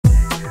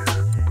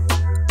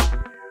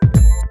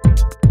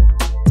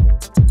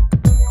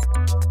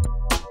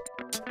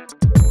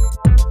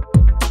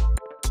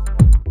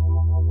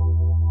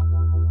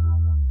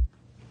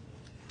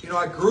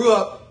grew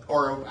up,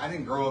 or I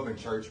didn't grow up in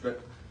church,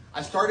 but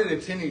I started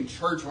attending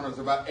church when I was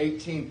about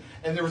 18,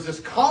 and there was this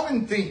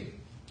common theme.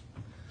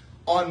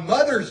 On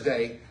Mother's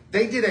Day,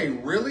 they did a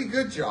really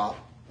good job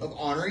of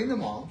honoring the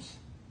moms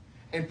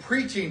and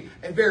preaching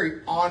a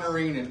very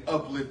honoring and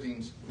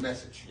uplifting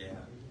message. Yeah.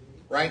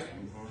 Right?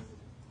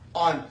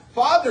 On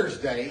Father's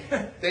Day,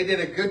 they did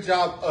a good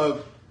job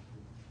of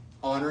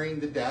honoring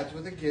the dads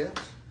with a gift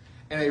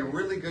and a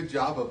really good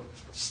job of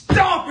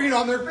stomping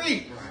on their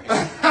feet.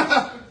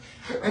 Right.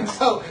 And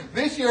so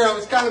this year I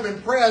was kind of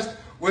impressed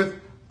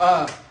with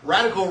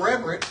radical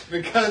reverence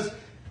because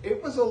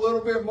it was a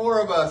little bit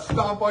more of a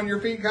stomp on your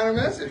feet kind of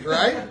message,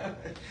 right?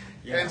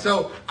 Yeah. And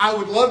so I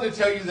would love to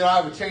tell you that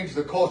I would change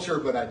the culture,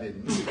 but I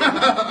didn't.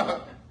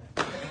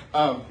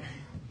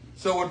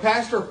 So when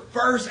Pastor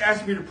first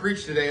asked me to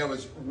preach today, I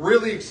was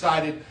really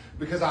excited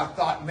because I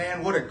thought,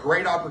 man, what a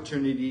great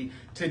opportunity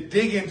to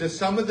dig into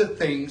some of the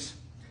things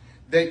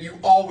that you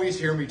always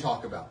hear me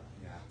talk about.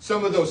 Yeah.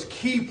 Some of those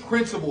key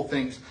principle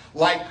things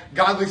like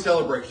godly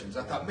celebrations.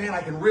 I thought, man,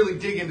 I can really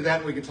dig into that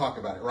and we can talk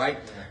about it, right?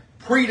 Yeah.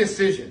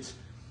 Pre-decisions.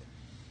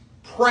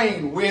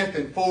 Praying with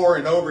and for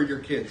and over your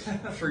kids.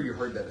 I'm sure you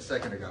heard that a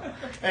second ago.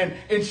 And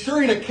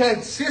ensuring a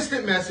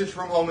consistent message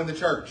from home in the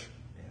church.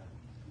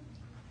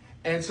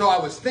 And so I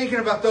was thinking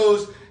about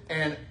those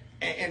and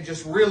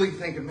just really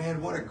thinking,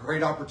 man, what a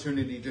great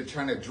opportunity to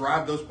try to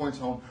drive those points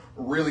home,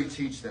 really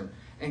teach them.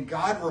 And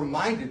God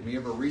reminded me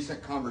of a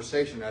recent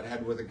conversation I'd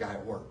had with a guy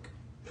at work.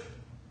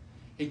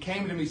 He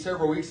came to me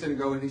several weeks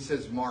ago and he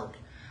says, Mark,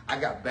 I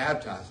got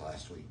baptized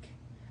last week.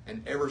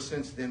 And ever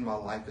since then, my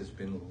life has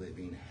been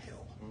living hell.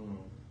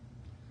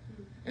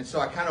 And so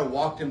I kind of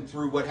walked him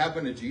through what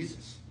happened to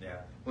Jesus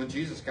when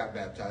Jesus got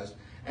baptized.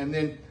 And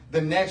then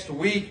the next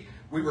week,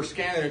 we were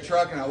scanning a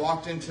truck, and I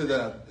walked into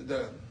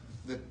the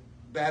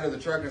bed of the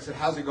truck, and I said,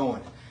 how's it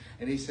going?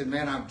 And he said,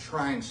 man, I'm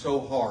trying so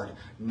hard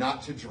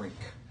not to drink.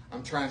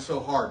 I'm trying so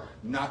hard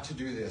not to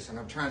do this, and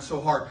I'm trying so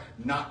hard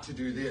not to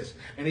do this.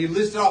 And he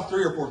listed off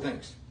 3 or 4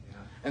 things. Yeah.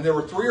 And there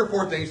were 3 or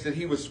 4 things that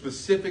he was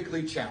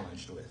specifically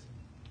challenged with.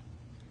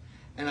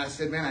 And I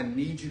said, man, I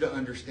need you to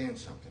understand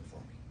something for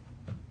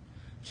me.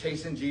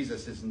 Chasing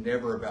Jesus is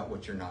never about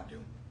what you're not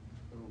doing.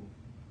 Ooh.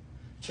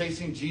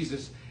 Chasing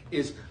Jesus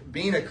is,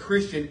 being a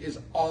Christian is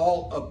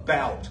all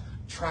about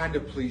trying to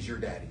please your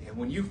daddy. And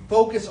when you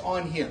focus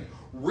on him,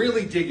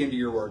 really dig into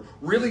your word,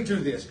 really do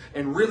this,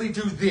 and really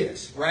do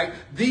this, right?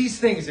 These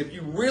things, if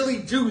you really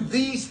do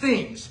these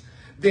things,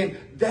 then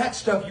that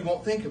stuff you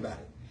won't think about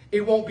it.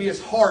 It won't be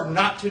as hard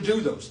not to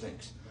do those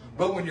things.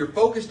 But when you're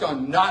focused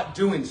on not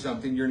doing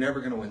something, you're never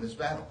going to win this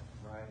battle.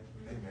 Right.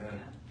 Amen.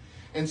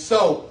 And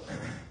so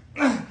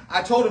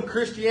I told him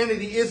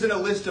Christianity isn't a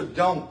list of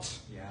don'ts.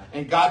 Yeah.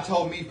 And God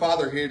told me,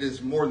 Father, it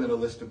is more than a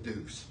list of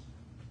do's.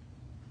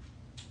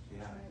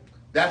 Yeah.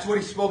 That's what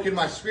he spoke in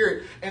my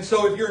spirit. And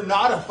so if you're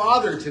not a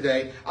father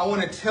today, I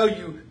want to tell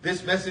you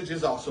this message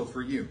is also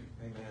for you.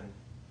 Amen.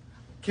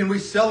 Can we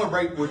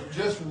celebrate with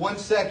just 1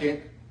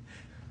 second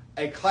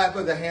a clap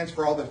of the hands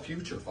for all the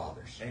future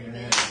fathers?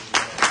 Amen.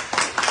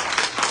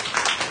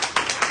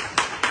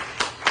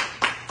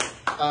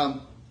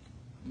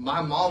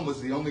 My mom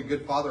was the only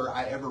good father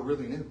I ever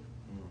really knew.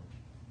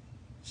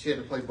 She had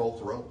to play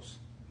both roles.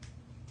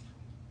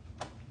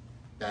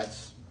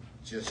 That's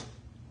just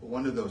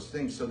one of those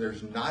things. So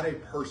there's not a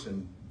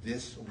person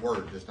this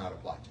word does not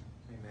apply to.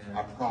 Amen.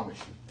 I promise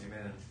you.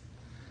 Amen.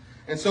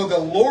 And so the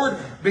Lord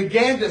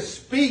began to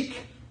speak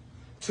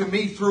to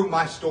me through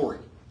my story.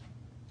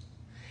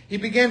 He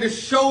began to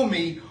show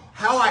me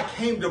how I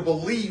came to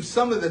believe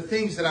some of the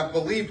things that I've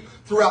believed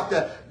throughout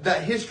the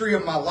history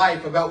of my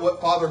life about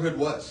what fatherhood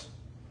was.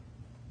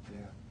 Yeah.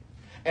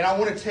 And I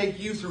want to take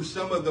you through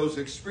some of those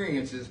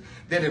experiences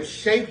that have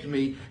shaped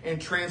me and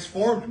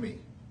transformed me.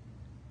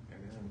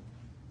 Amen.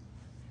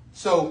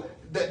 So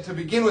to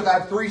begin with, I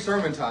have 3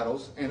 sermon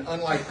titles. And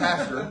unlike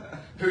Pastor,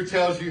 who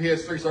tells you he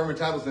has 3 sermon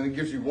titles and then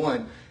gives you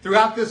 1,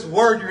 throughout this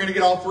word, you're going to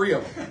get all 3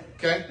 of them.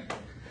 Okay?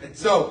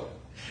 So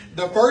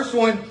the first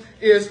one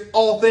is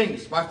All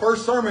Things. My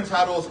first sermon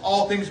title is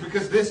All Things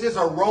because this is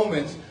a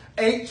Romans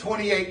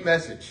 8:28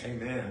 message.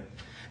 Amen.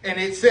 And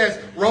it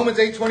says, Romans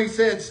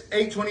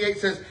 8:28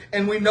 says,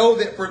 and we know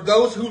that for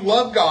those who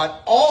love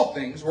God, all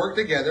things work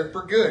together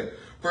for good,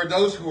 for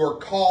those who are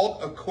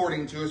called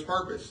according to his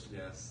purpose.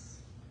 Yes.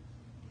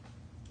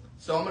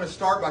 So I'm going to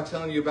start by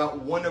telling you about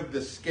one of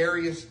the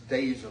scariest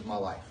days of my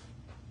life.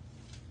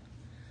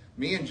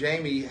 Me and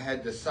Jamie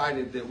had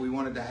decided that we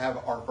wanted to have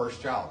our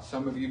first child.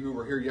 Some of you who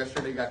were here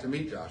yesterday got to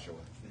meet Joshua.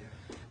 Yeah.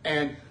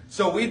 And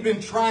so we'd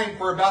been trying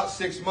for about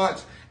 6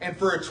 months. And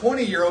for a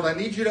 20-year-old, I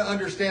need you to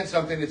understand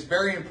something that's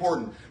very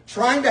important.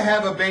 Trying to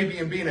have a baby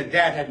and being a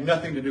dad had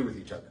nothing to do with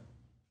each other.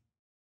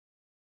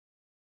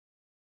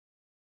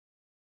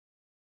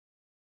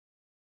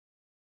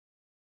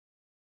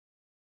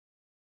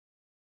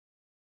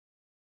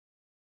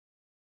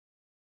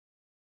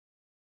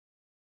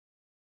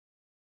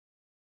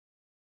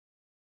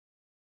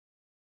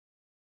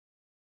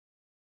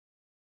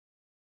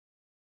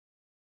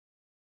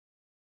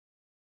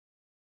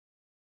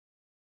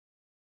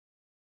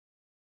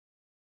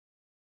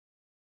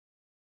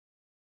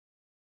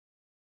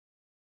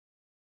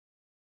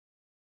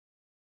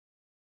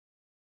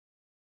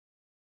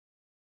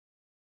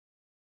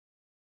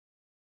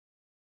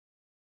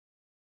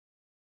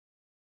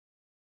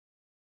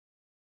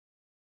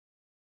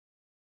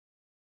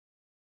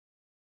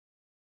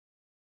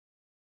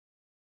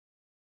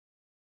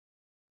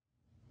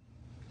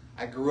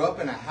 I grew up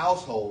in a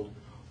household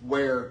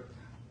where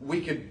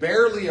we could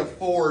barely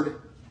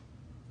afford,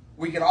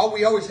 we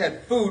always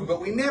had food, but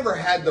we never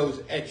had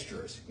those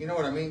extras. You know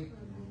what I mean?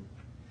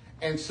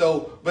 And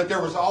so, but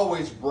there was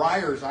always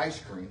Breyer's ice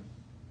cream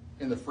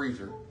in the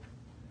freezer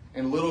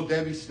and Little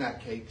Debbie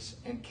snack cakes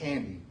and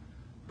candy.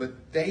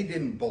 But they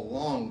didn't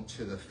belong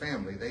to the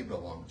family. They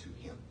belonged to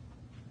him.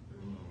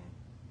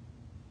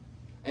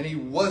 And he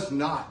was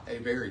not a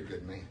very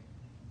good man.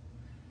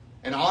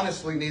 And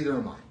honestly, neither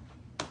am I.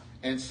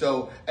 And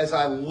so as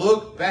I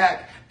look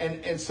back,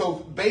 and so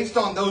based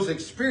on those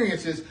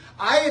experiences,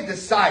 I had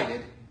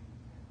decided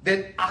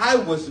that I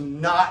was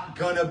not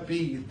going to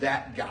be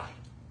that guy.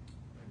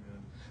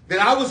 Amen. That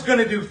I was going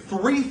to do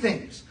 3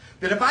 things.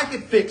 That if I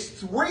could fix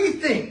 3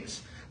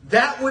 things,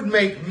 that would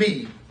make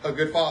me a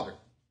good father.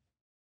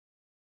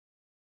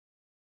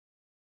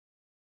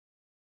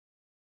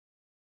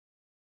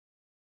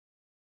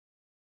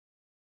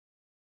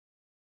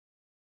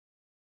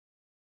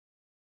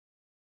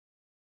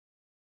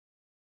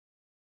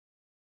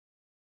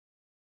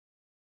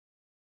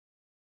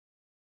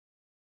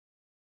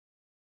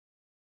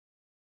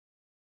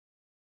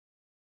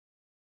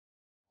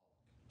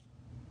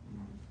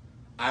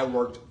 I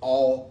worked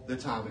all the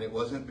time, and it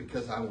wasn't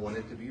because I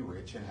wanted to be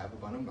rich and have a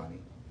bunch of money.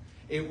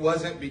 It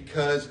wasn't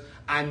because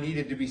I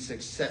needed to be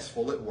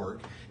successful at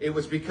work. It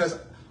was because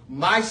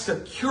my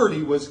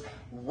security was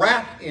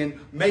wrapped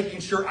in making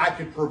sure I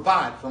could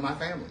provide for my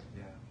family.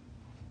 Yeah.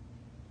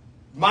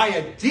 My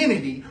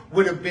identity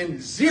would have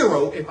been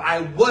 0 if I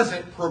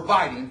wasn't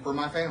providing for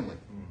my family.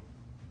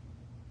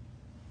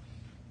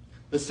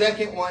 The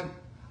second one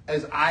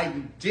is I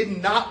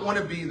did not want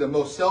to be the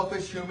most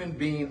selfish human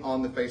being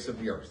on the face of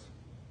the earth.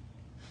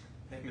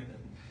 Amen.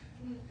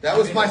 That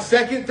was my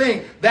second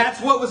thing. That's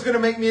what was going to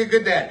make me a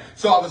good dad.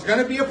 So I was going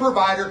to be a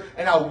provider,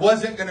 and I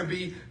wasn't going to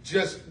be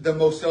just the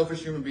most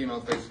selfish human being on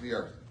the face of the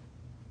earth.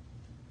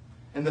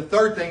 And the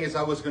third thing is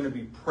I was going to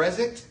be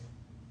present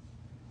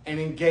and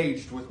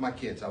engaged with my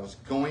kids. I was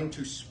going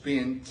to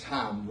spend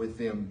time with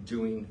them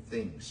doing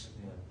things.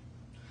 Yeah.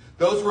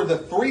 Those were the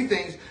 3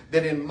 things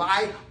that, in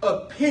my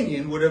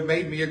opinion, would have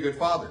made me a good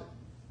father.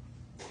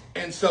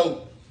 And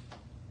so,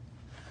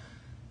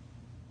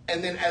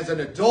 and then as an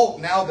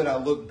adult, now that I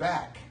look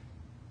back,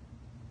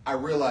 I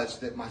realized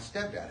that my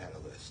stepdad had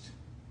a list.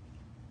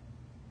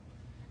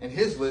 And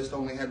his list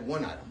only had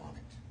 1 item on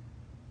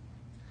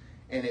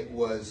it. And it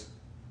was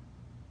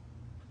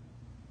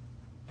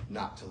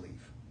not to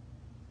leave.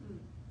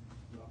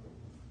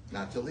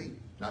 Not to leave.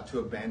 Not to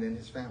abandon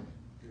his family.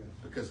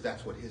 Because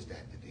that's what his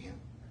dad did to him.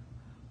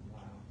 Wow.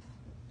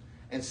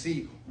 And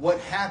see, what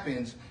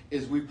happens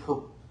is we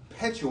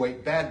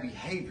perpetuate bad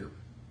behavior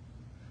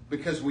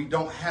because we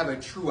don't have a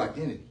true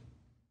identity.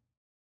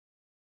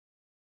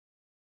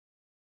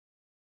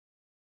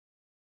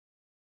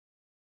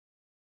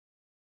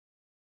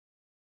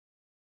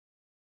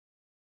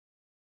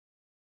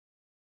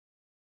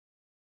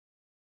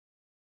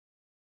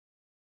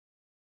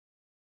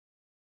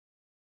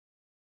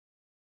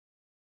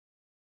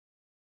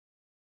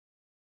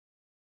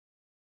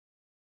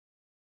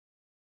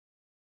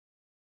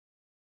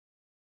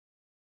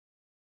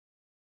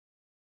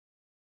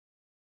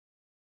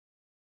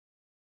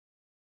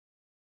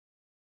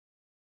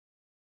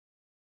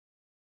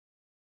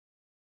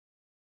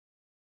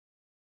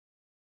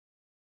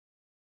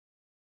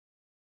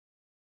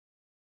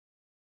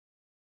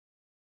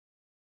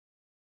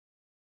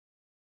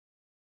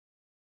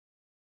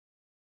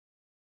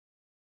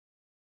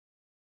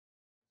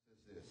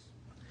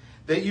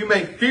 That you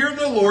may fear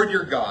the Lord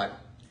your God,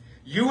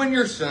 you and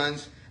your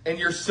sons and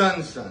your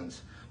sons'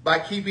 sons, by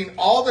keeping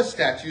all the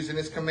statutes and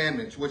his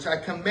commandments, which I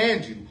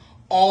command you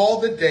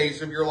all the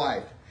days of your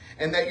life,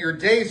 and that your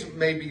days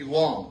may be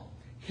long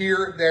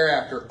here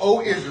thereafter,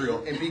 O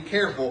Israel, and be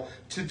careful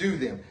to do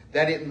them,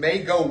 that it may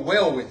go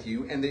well with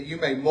you, and that you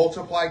may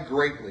multiply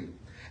greatly,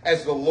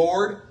 as the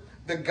Lord,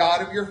 the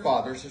God of your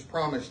fathers, has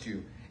promised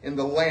you, in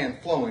the land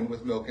flowing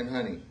with milk and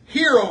honey.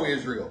 Hear, O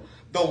Israel,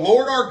 the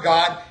Lord our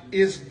God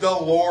is the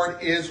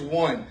Lord is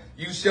one.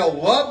 You shall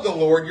love the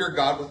Lord your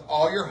God with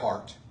all your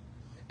heart,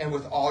 and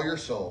with all your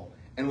soul,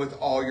 and with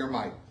all your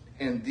might.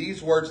 And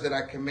these words that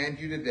I command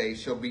you today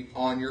shall be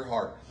on your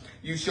heart.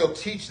 You shall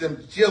teach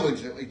them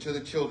diligently to the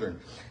children,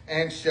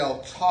 and shall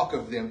talk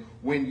of them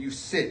when you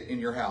sit in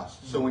your house.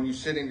 So when you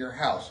sit in your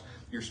house,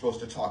 you're supposed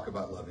to talk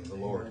about loving the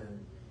Lord.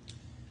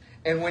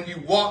 And when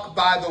you walk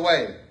by the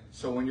way,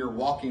 so when you're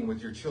walking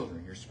with your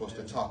children, you're supposed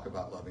to talk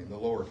about loving the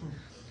Lord.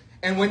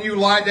 And when you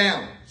lie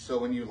down, so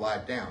when you lie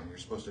down, you're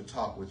supposed to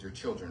talk with your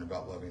children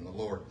about loving the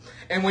Lord.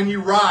 And when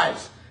you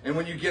rise, and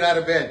when you get out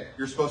of bed,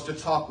 you're supposed to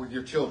talk with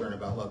your children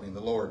about loving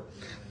the Lord.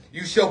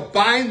 You shall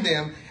bind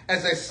them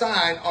as a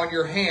sign on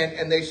your hand,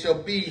 and they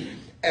shall be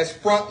as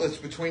frontlets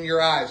between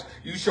your eyes.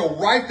 You shall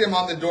write them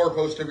on the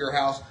doorpost of your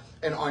house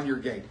and on your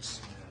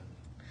gates.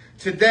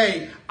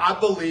 Today, I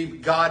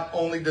believe God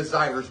only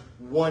desires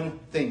one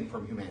thing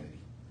from humanity.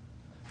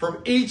 From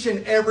each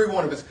and every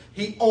one of us.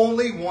 He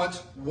only wants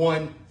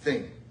one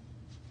thing.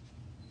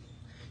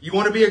 You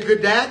want to be a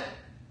good dad?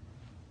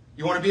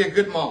 You want to be a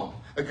good mom?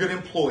 a good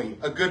employee,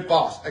 a good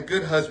boss, a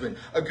good husband,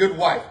 a good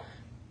wife.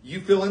 You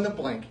fill in the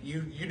blank.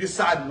 You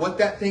decide what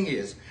that thing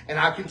is. And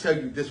I can tell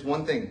you this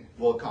one thing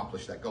will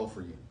accomplish that goal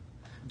for you.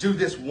 Do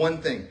this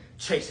one thing.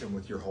 Chase him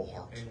with your whole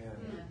heart.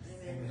 Amen.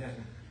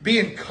 Amen. Be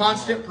in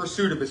constant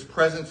pursuit of his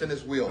presence and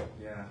his will.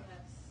 Yeah.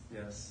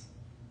 Yes.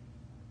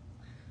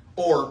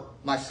 Or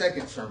my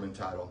second sermon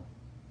title,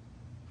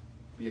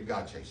 be a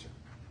God chaser.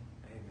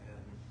 Amen.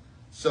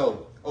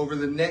 So over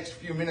the next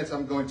few minutes,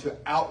 I'm going to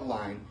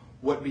outline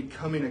what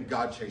becoming a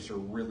God chaser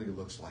really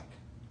looks like.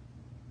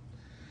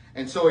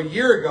 And so a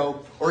year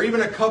ago, or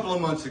even a couple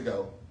of months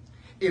ago,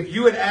 if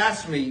you had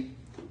asked me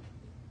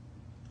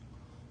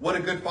what a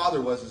good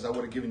father was, I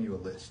would have given you a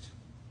list.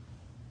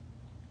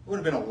 It would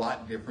have been a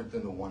lot different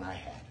than the one I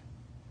had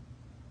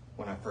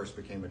when I first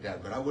became a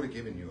dad. But I would have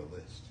given you a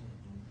list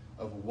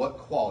of what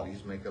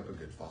qualities make up a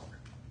good father.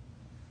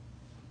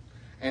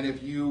 And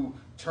if you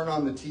turn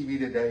on the TV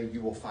today,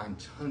 you will find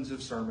tons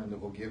of sermon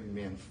that will give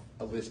me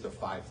a list of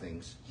 5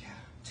 things,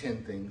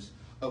 10 things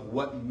of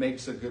what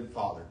makes a good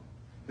father.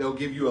 They'll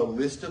give you a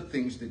list of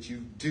things that you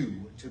do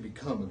to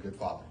become a good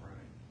father.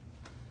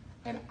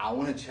 Right. And I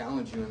want to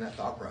challenge you in that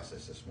thought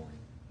process this morning.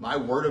 My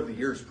word of the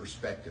year is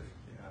perspective.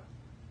 Yeah.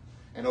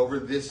 And over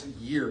this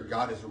year,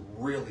 God has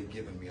really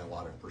given me a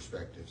lot of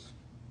perspectives.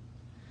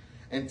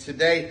 And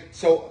today,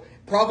 so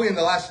probably in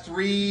the last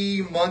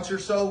 3 months or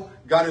so,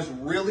 God has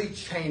really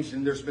changed,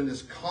 and there's been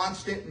this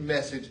constant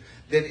message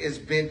that has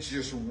been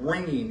just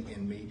ringing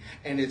in me,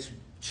 and it's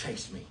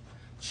chase me,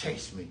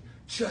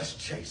 just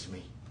chase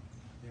me.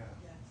 Yeah.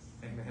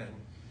 Yes. Amen.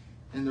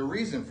 And the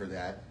reason for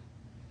that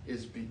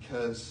is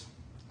because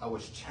I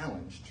was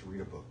challenged to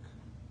read a book.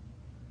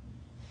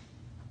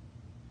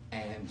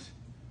 And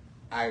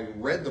I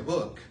read the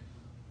book,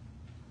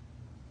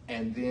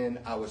 and then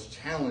I was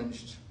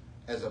challenged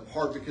as a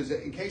part, because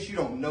in case you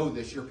don't know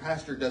this, your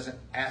pastor doesn't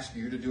ask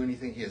you to do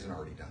anything he hasn't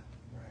already done.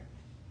 Right.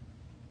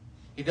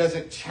 He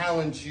doesn't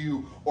challenge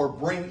you or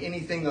bring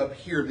anything up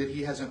here that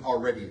he hasn't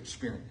already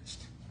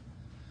experienced.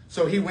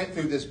 So he went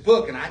through this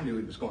book, and I knew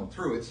he was going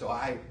through it, so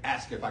I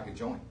asked if I could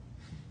join.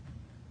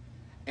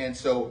 And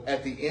so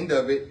at the end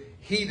of it,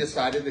 he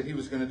decided that he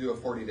was going to do a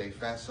 40-day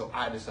fast, so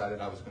I decided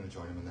I was going to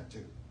join him in that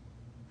too.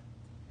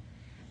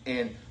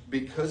 And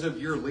because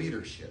of your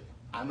leadership,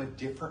 I'm a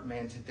different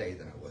man today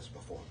than I was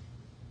before.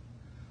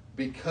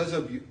 Because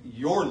of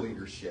your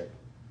leadership,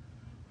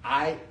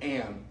 I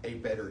am a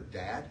better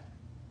dad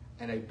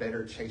and a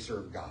better chaser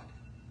of God.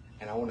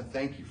 And I want to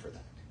thank you for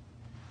that.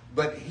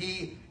 But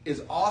he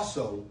is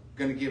also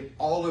going to give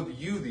all of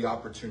you the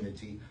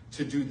opportunity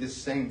to do this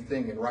same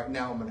thing. And right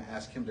now I'm going to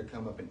ask him to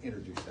come up and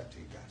introduce that to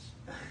you guys.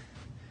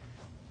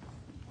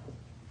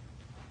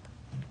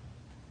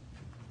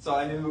 So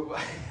I knew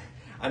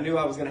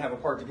I was going to have a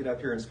part to get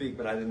up here and speak,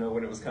 but I didn't know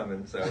when it was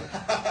coming. So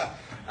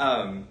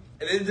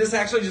this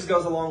actually just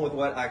goes along with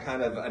what I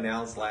kind of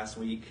announced last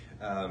week.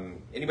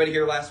 Anybody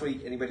here last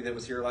week? Anybody that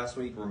was here last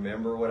week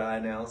remember what I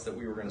announced that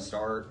we were going to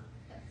start?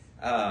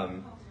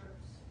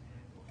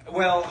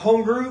 Well,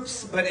 home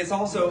groups, but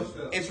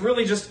it's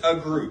really just a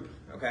group.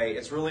 Okay,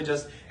 it's really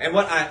just, and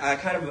what I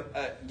kind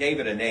of gave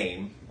it a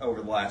name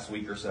over the last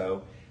week or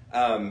so,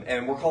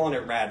 and we're calling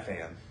it Rad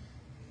Fam.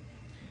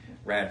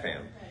 Rad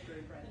Fam.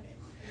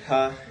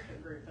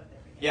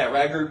 Yeah,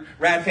 Rad Group,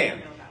 Rad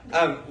Fam.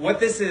 What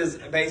this is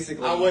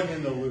basically, I wasn't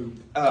in the loop.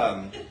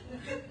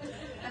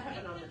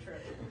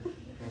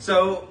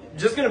 So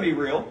just gonna be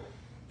real,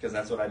 because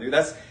that's what I do.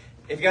 That's,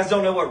 if you guys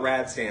don't know what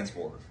RAD stands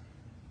for,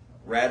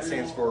 RAD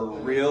stands for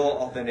real,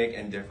 authentic,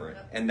 and different,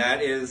 and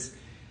that is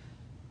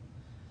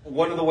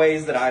one of the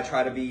ways that I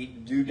try to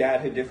do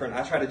dadhood different.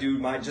 I try to do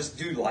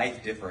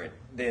life different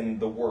than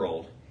the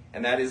world,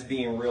 and that is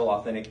being real,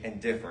 authentic,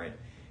 and different.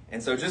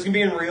 And so just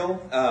being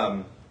real,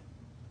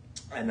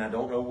 and I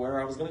don't know where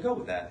I was going to go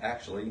with that,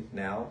 actually,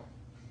 now.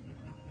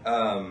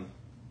 I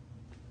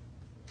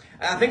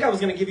think I was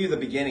going to give you the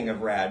beginning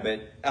of RAD,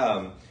 but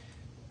I'm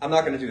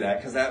not going to do that,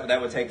 because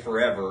that would take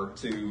forever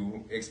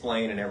to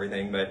explain and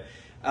everything. But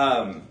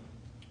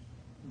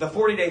the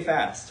 40-day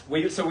fast.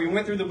 So we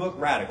went through the book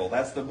Radical.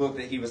 That's the book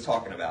that he was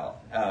talking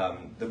about.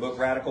 The book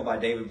Radical by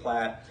David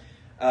Platt.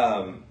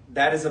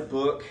 That is a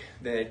book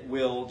that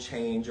will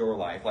change your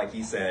life. Like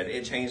he said,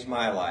 it changed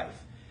my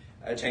life.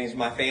 It changed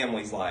my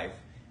family's life.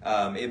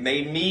 It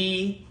made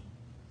me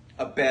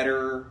a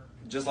better,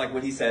 just like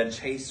what he said,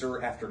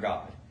 chaser after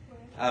God.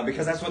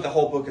 Because that's what the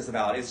whole book is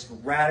about. It's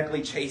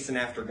radically chasing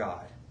after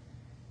God.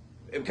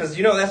 Because,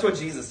 that's what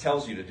Jesus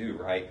tells you to do,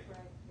 right?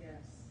 Yes.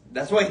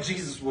 That's what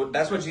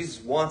Jesus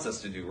wants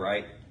us to do,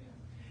 right?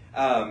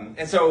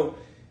 And so,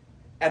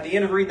 at the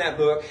end of reading that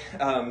book,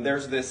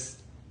 there's this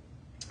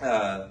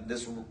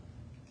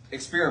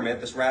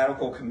experiment, this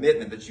radical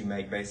commitment that you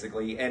make,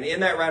 basically. And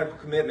in that radical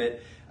commitment,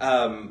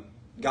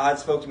 God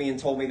spoke to me and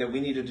told me that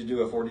we needed to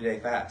do a 40-day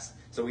fast.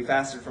 So we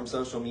fasted from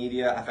social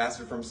media. I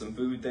fasted from some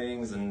food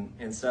things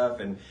and stuff.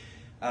 And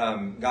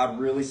God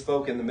really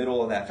spoke in the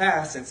middle of that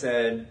fast and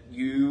said,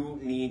 you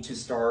need to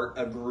start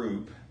a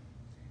group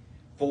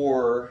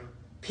for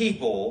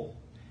people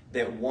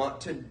that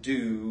want to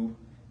do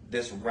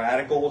this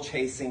radical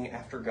chasing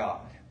after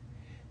God.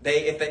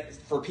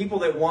 For people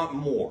that want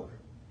more,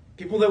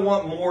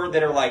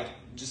 that are like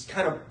just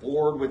kind of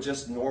bored with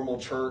just normal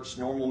church,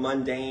 normal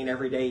mundane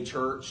everyday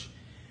church,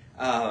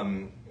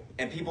 and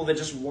people that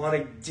just want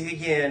to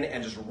dig in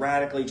and just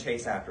radically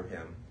chase after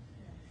him.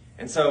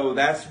 And so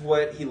that's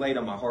what he laid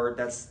on my heart.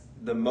 That's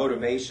the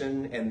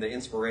motivation and the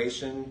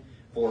inspiration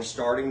for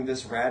starting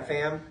this Rad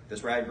Fam,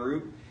 this Rad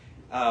group.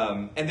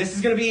 And this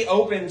is going to be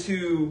open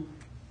to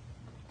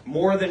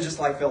more than just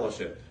Life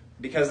Fellowship,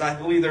 because I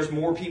believe there's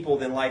more people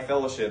than Life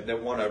Fellowship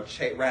that want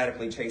to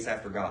radically chase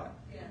after God,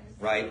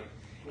 right?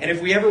 And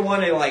if we ever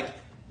want to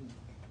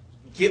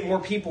get more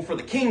people for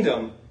the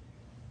kingdom,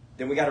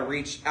 then we got to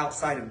reach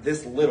outside of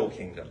this little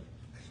kingdom.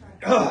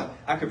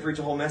 I could preach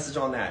a whole message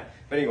on that.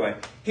 But anyway,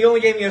 he only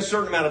gave me a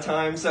certain amount of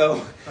time.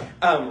 So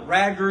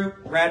Rad Group,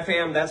 Rad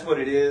Fam, that's what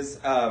it is.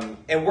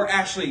 And we're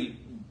actually,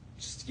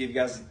 just to give you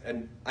guys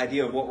an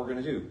idea of what we're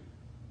going to do,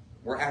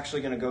 we're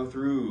actually going to go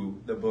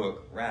through the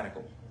book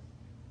Radical.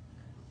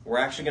 We're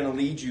actually going to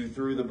lead you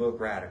through the book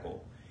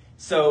Radical.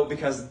 So,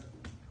 because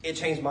it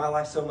changed my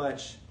life so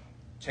much,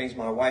 changed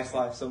my wife's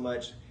life so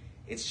much,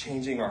 it's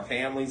changing our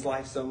family's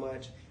life so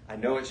much. I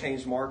know it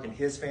changed Mark and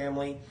his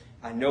family.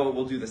 I know it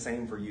will do the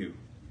same for you.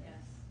 Yes.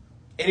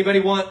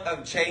 Anybody want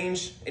a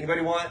change? Anybody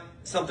want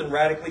something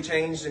radically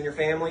changed in your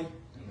family?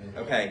 Amen.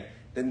 Okay,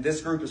 then this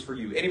group is for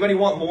you. Anybody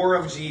want more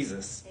of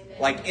Jesus? Amen.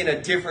 Like in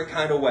a different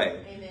kind of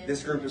way? Amen.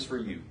 This group is for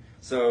you.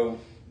 So,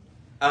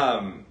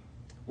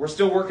 we're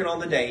still working on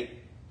the date.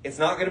 It's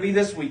not going to be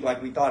this week like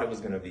we thought it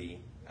was going to be.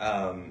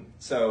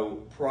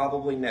 So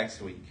probably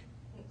next week.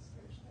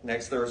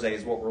 Next Thursday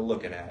is what we're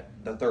looking at,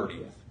 the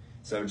 30th.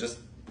 So just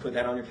put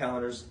that on your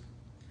calendars,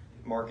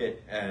 mark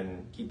it,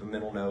 and keep a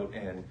mental note,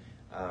 and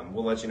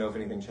we'll let you know if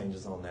anything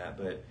changes on that.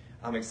 But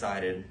I'm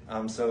excited.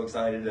 I'm so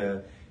excited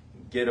to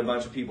get a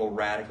bunch of people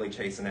radically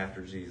chasing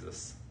after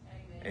Jesus.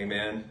 Amen.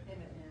 Amen.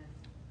 Amen.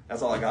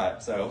 That's all I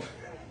got. So.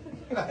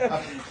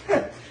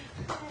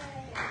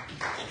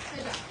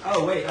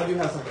 Oh, wait, I do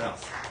have something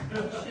else.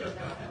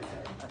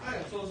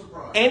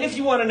 And if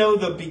you want to know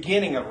the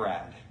beginning of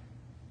Rad,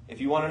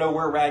 if you want to know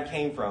where Rad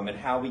came from and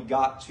how we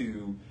got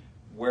to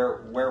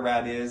where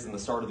Rad is and the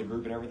start of the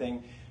group and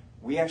everything,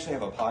 we actually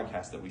have a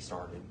podcast that we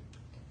started.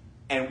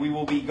 And we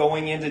will be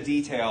going into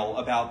detail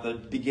about the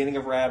beginning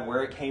of Rad,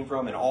 where it came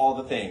from, and all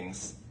the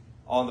things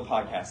on the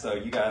podcast. So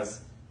you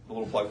guys, a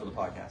little plug for the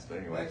podcast. But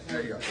anyway.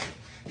 There you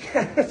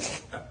go.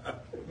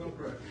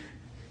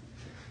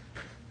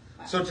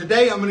 So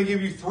today I'm going to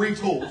give you 3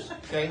 tools,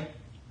 okay?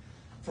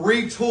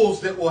 3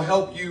 tools that will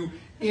help you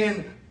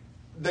in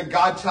the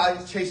God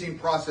chasing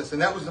process.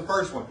 And that was the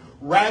first one.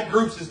 Rad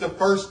Groups is the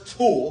first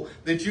tool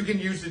that you can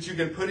use, that you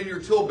can put in your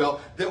tool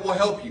belt that will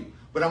help you.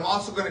 But I'm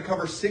also going to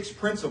cover 6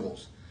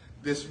 principles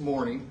this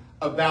morning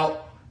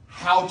about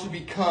how to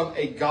become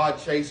a God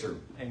chaser.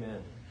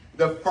 Amen.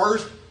 The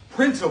first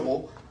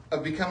principle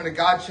of becoming a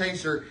God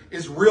chaser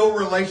is real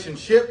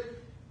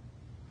relationship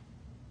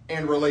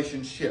and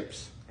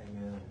relationships.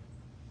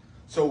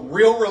 So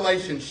real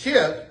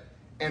relationship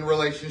and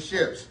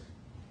relationships.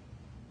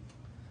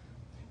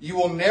 You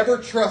will never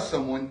trust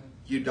someone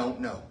you don't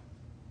know.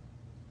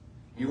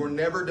 You will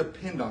never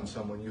depend on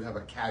someone you have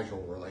a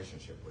casual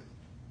relationship with.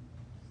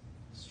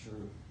 It's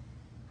true.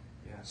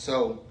 Yeah.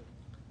 So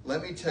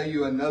let me tell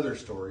you another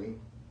story,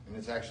 and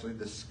it's actually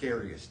the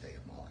scariest day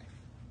of my life.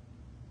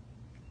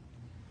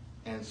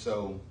 And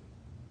so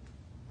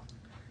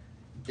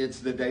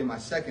it's the day my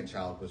second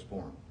child was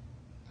born.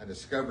 I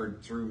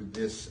discovered through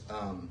this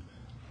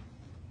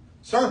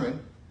sermon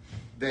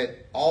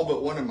that all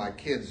but one of my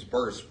kids'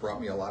 births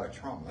brought me a lot of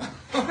trauma.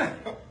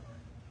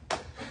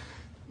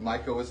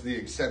 Micah was the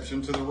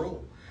exception to the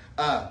rule.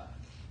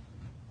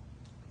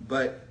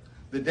 But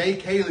the day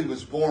Kaylee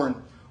was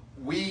born,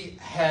 I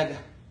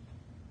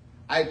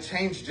had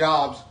changed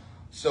jobs,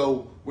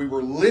 so we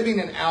were living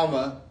in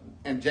Alma,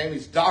 and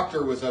Jamie's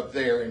doctor was up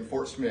there in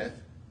Fort Smith,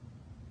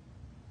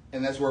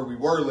 and that's where we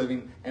were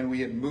living, and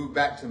we had moved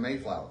back to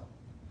Mayflower.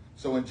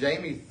 So when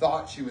Jamie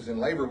thought she was in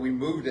labor, we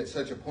moved at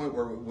such a point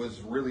where it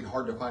was really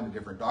hard to find a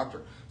different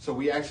doctor. So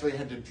we actually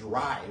had to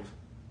drive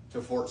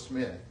to Fort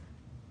Smith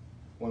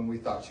when we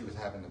thought she was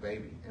having the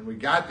baby. And we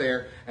got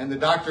there, and the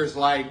doctor's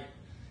like,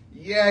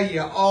 yeah,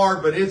 you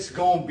are, but it's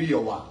going to be a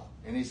while.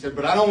 And he said,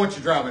 but I don't want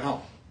you driving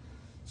home.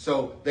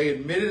 So they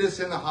admitted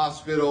us in the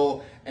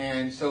hospital,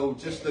 and so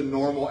just the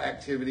normal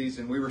activities,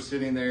 and we were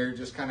sitting there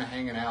just kind of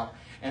hanging out.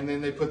 And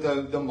then they put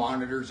the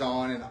monitors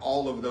on and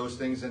all of those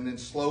things, and then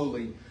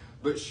slowly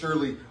but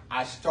surely,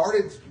 I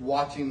started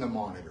watching the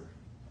monitor,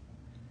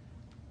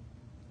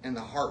 and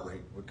the heart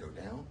rate would go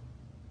down,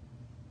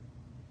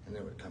 and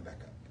then it would come back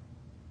up.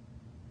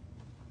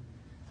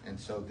 And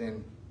so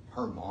then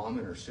her mom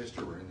and her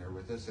sister were in there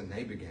with us, and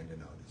they began to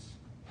notice.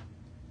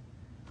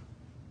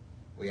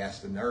 We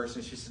asked the nurse,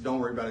 and she said, don't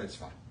worry about it, it's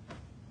fine.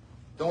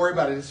 Don't worry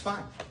about it, it's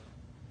fine.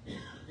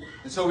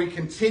 And so we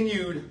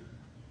continued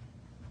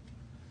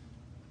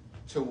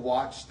to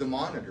watch the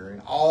monitor,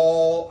 and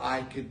all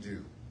I could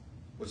do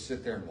was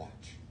sit there and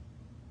watch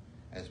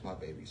as my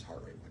baby's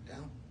heart rate went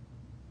down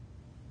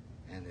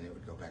and then it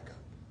would go back up.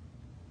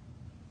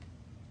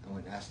 I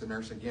went and asked the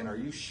nurse again, are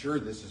you sure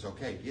this is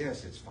okay?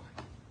 Yes, it's fine.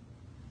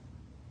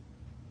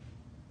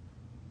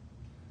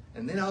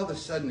 And then all of a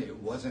sudden it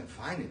wasn't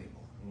fine anymore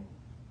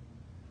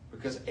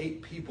because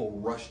 8 people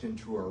rushed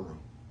into our room.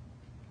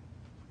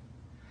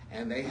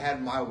 And they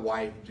had my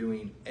wife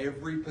doing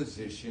every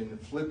position,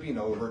 flipping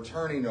over,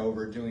 turning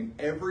over, doing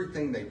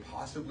everything they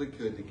possibly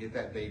could to get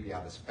that baby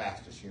out as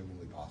fast as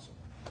humanly possible.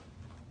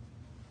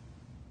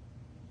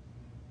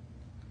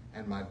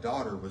 And my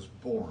daughter was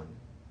born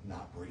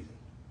not breathing.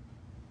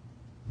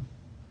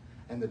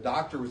 And the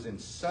doctor was in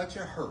such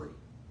a hurry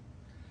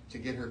to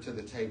get her to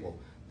the table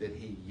that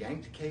he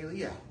yanked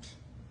Kaylee out.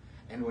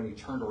 And when he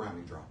turned around,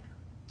 he dropped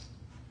her.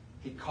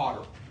 He caught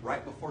her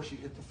right before she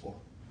hit the floor.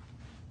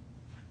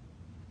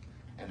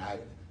 And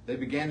they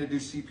began to do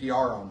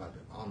CPR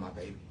on my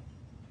baby.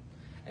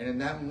 And in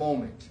that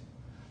moment,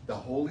 the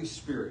Holy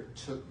Spirit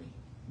took me.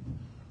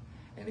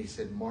 And he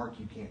said, Mark,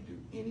 you can't do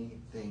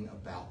anything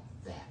about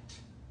that.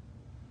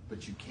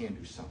 But you can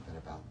do something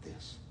about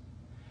this.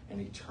 And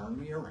he turned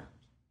me around.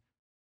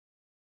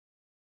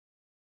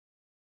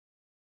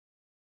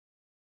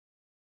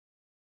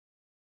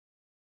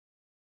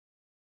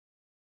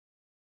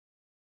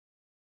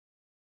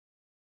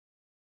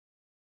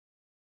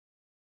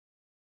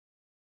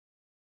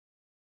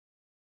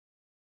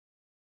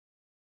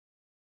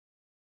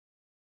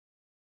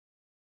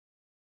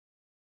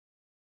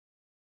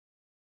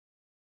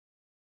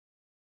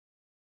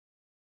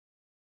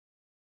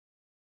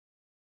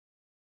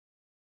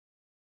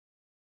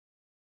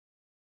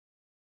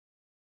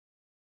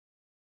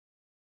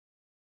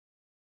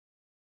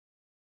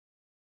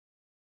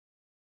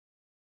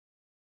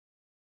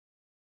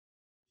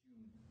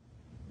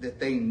 That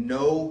they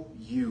know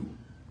you,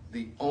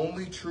 the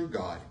only true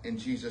God, and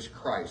Jesus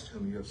Christ,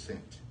 whom you have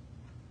sent.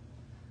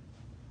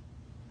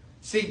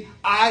 See,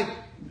 I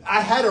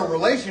had a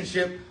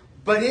relationship,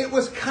 but it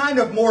was kind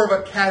of more of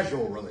a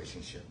casual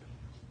relationship.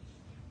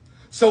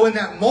 So in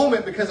that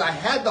moment, because I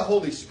had the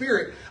Holy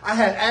Spirit, I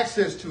had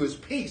access to his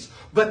peace.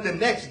 But the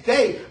next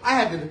day, I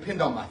had to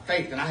depend on my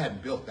faith, and I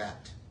hadn't built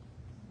that.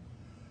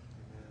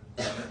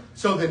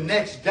 So the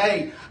next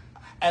day,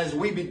 as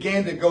we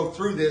began to go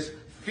through this,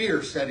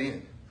 fear set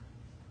in.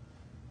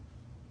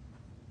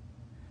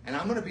 And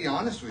I'm going to be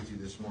honest with you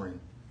this morning.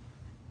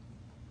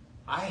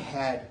 I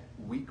had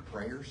weak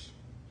prayers.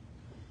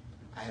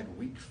 I had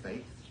weak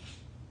faith.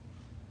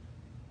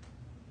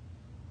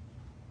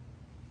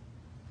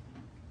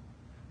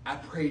 I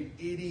prayed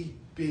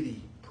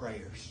itty-bitty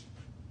prayers.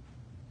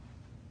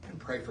 And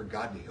prayed for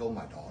God to heal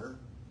my daughter.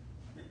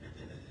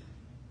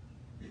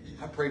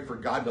 I prayed for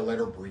God to let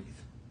her breathe.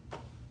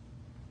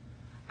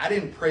 I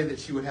didn't pray that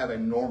she would have a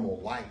normal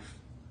life.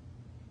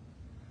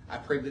 I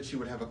prayed that she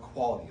would have a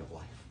quality of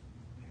life.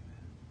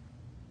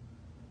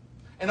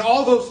 And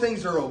all those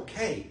things are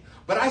okay.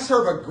 But I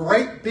serve a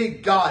great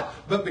big God.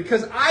 But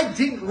because I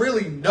didn't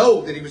really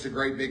know that he was a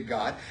great big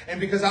God, and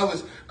because I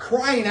was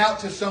crying out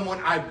to someone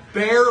I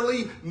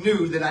barely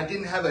knew, that I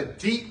didn't have a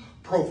deep,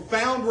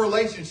 profound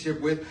relationship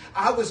with,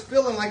 I was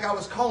feeling like I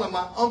was calling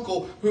my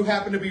uncle who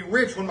happened to be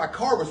rich when my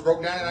car was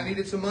broke down and I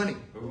needed some money.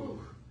 Ooh.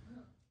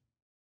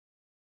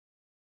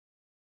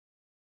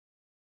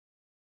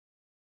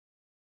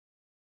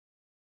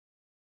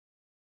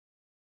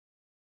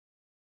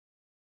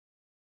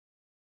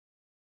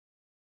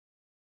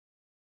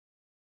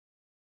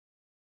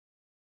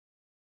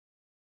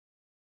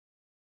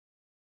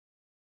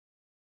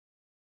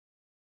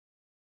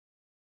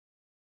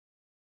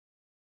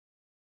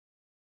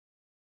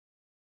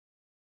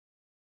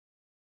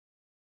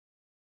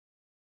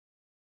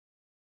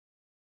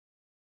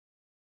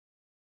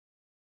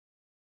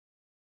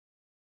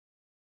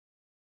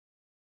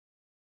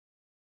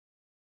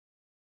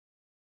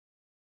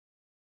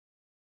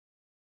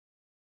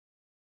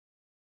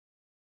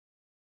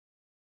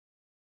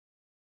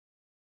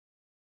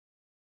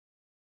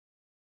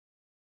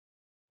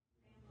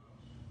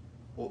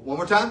 One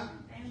more time.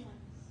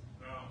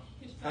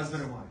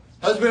 Husband and wife.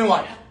 Husband and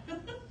wife.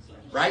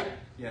 Right?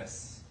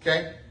 Yes.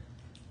 Okay.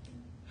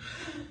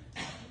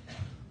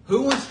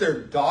 Who wants their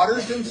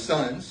daughters and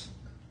sons,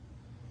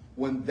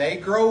 when they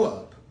grow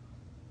up,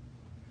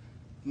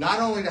 not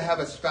only to have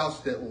a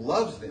spouse that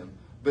loves them,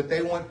 but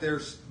they want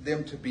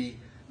them to be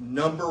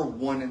number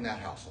one in that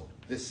household.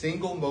 The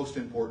single most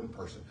important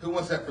person. Who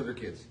wants that for their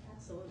kids?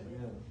 Absolutely.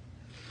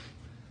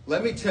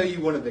 Let me tell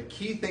you one of the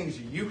key things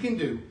you can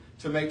do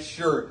to make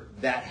sure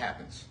that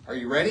happens. Are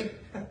you ready?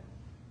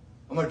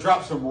 I'm going to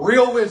drop some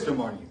real wisdom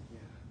on you.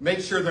 Make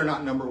sure they're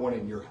not number one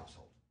in your house.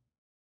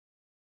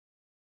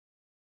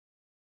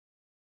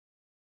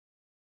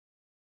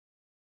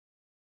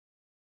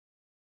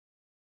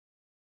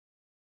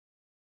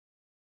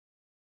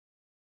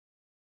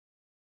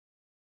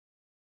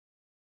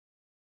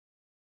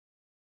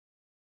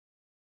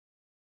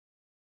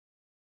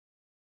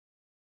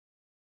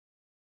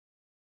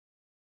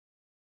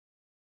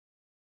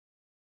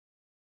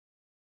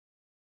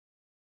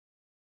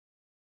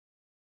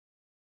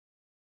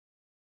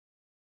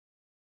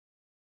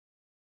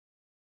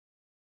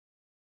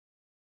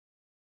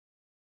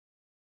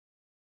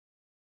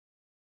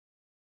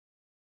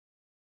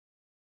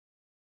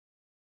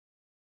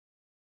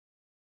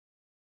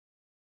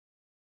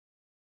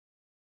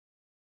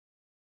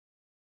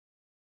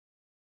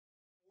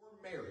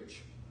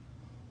 marriage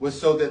was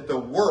so that the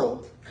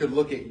world could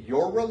look at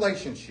your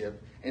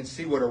relationship and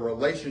see what a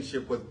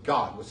relationship with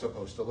God was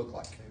supposed to look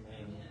like.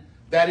 Amen.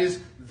 That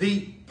is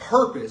the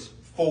purpose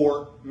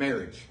for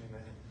marriage.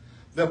 Amen.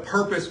 The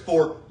purpose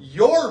for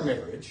your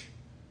marriage,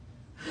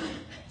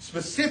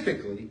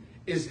 specifically,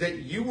 is that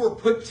you were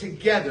put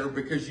together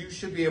because you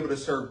should be able to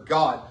serve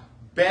God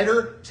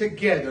better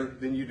together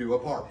than you do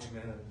apart.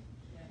 Amen.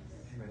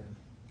 Amen.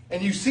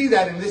 And you see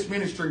that in this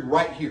ministry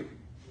right here.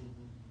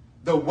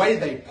 The way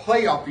they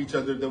play off each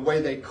other, the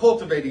way they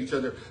cultivate each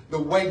other,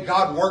 the way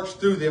God works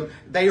through them,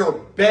 they are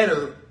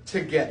better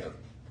together.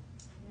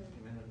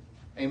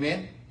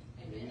 Amen?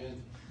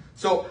 Amen.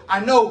 So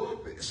I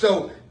know,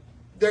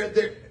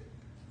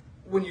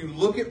 when you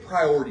look at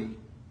priority,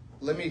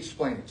 let me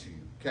explain it to you,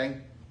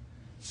 okay?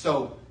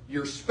 So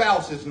your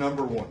spouse is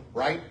number one,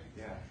 right?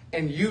 Yeah.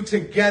 And you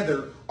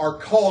together are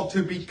called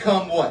to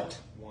become what?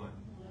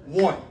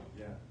 One.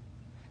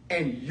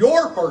 And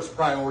your first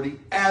priority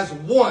as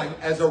one,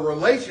 as a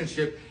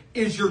relationship,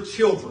 is your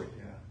children.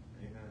 Yeah.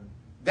 Amen.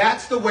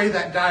 That's the way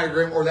that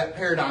diagram or that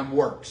paradigm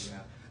works. Yeah.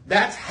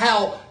 That's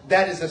how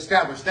that is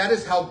established. That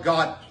is how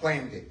God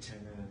planned it.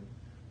 Amen.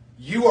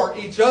 You are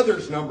each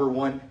other's number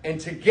one, and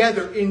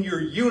together in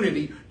your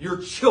unity, your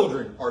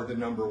children are the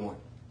number one.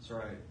 That's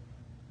right.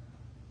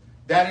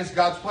 That is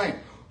God's plan.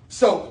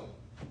 So,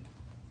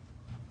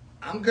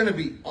 I'm going to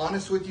be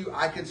honest with you.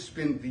 I could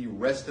spend the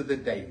rest of the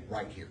day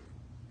right here.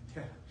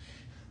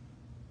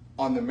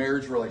 On the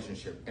marriage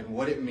relationship and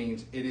what it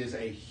means. It is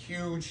a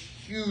huge,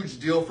 huge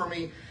deal for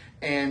me,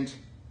 and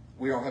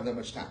we don't have that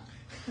much time.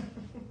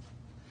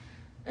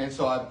 And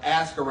so I've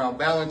asked around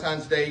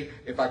Valentine's Day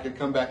if I could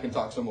come back and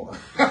talk some more.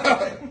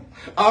 I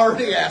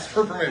already asked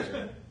for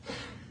permission.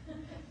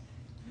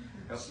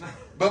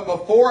 But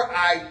before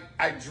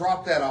I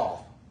drop that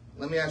off,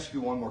 let me ask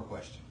you one more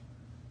question.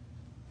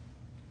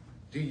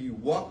 Do you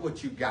want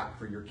what you got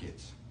for your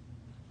kids?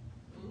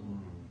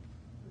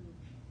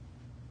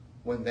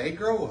 When they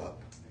grow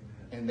up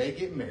and they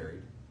get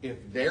married, if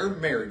their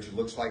marriage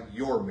looks like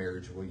your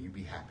marriage, will you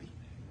be happy?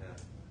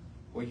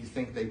 Will you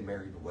think they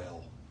married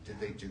well? Did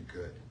they do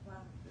good?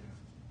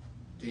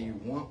 Do you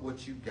want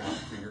what you got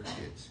for your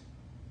kids?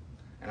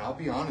 And I'll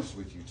be honest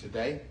with you,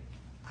 today,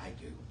 I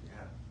do.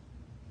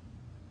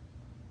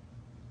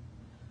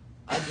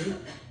 I do.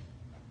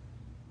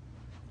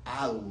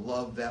 I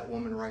love that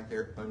woman right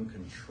there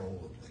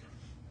uncontrollably.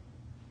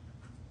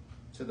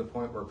 To the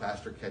point where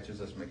Pastor catches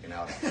us making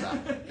out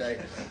outside,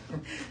 okay?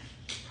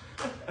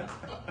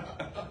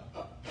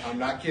 I'm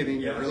not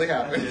kidding. It really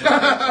happened.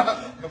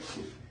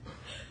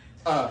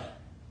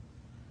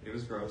 It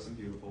was gross and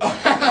beautiful.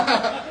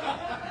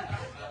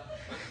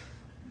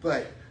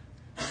 But,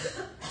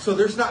 so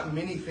there's not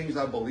many things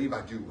I believe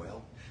I do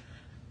well.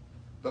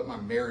 But my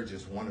marriage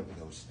is one of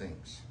those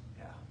things.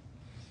 Yeah.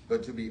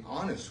 But to be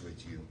honest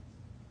with you,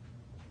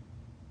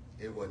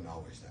 it wasn't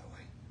always that way.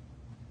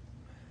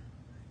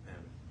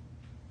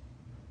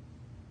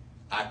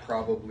 I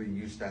probably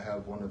used to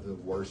have one of the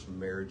worst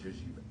marriages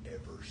you've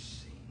ever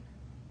seen.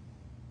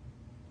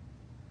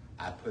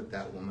 I put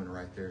that woman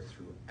right there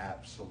through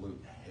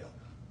absolute hell.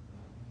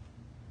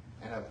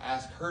 And I've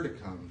asked her to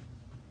come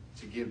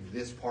to give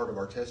this part of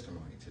our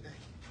testimony today.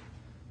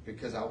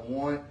 Because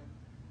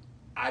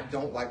I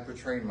don't like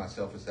portraying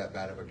myself as that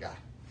bad of a guy.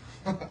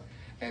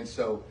 And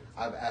so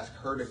I've asked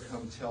her to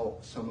come tell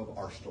some of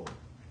our story.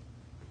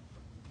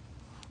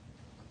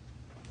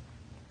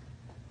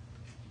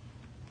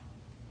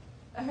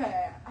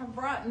 Okay, I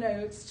brought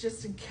notes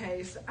just in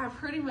case. I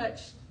pretty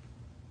much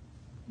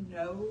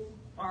know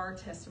our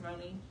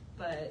testimony,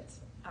 but,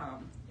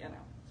 you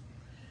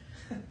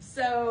know.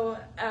 So,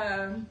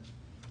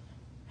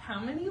 how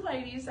many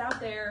ladies out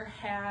there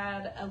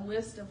had a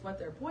list of what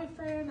their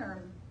boyfriend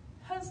or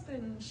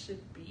husband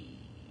should be?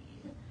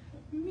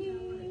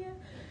 Me.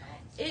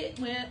 It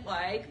went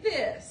like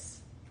this.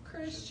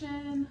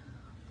 Christian,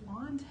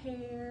 blonde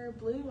hair,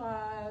 blue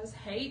eyes,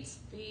 hates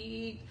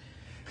feet,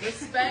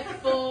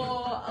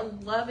 respectful,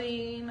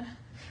 loving.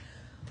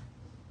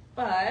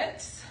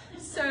 But,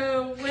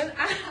 so when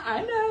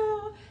I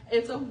know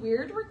it's a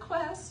weird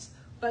request,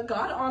 but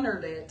God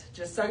honored it,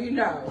 just so you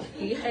know.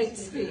 He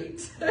hates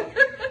feet.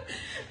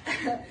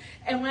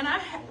 And when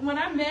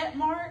I met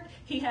Mark,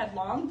 he had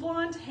long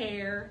blonde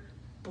hair,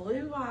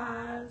 blue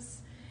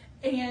eyes,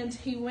 and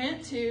he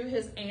went to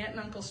his aunt and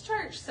uncle's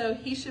church, so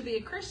he should be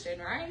a Christian,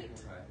 right?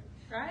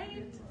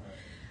 Right?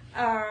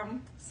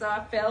 So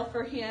I fell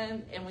for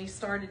him, and we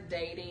started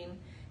dating.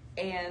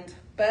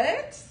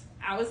 But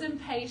I was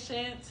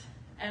impatient,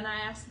 and I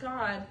asked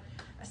God,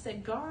 I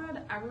said,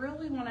 God, I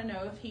really want to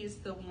know if he's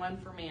the one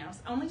for me. I was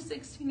only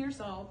 16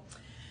 years old.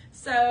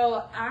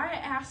 So I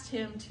asked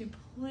him to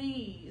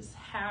please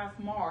have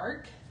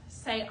Mark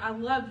say, I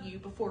love you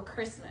before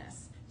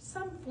Christmas.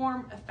 Some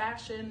form of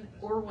fashion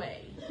or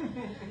way.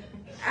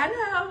 I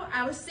know,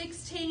 I was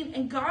 16,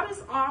 and God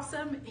is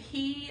awesome.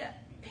 He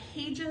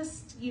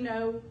just,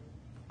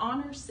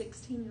 honors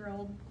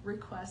 16-year-old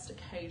requests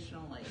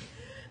occasionally.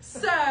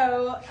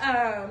 So,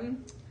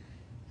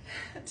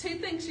 two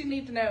things you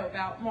need to know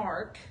about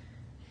Mark.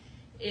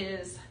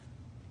 is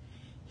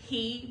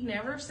he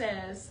never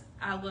says,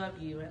 I love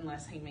you,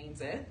 unless he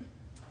means it.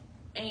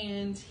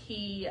 And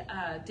he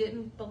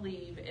didn't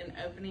believe in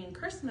opening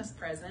Christmas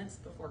presents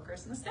before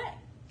Christmas Day.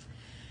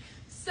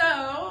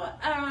 So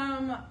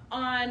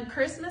on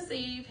Christmas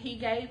Eve, he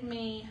gave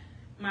me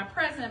my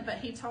present, but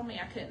he told me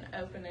I couldn't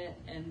open it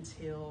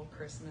until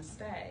Christmas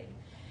Day.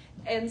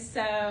 And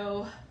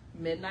so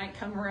midnight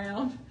come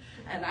around,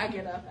 and I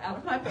get up out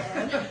of my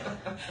bed,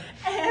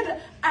 and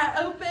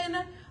I open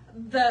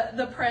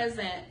the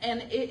present,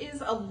 and it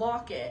is a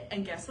locket.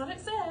 And guess what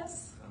it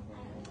says?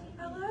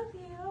 I love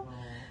you.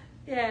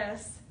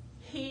 Yes.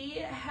 He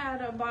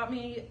had bought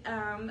me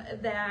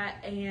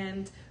that,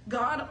 and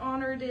God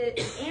honored it,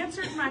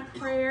 answered my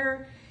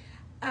prayer,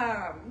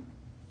 a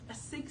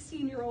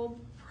 16-year-old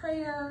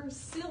prayer,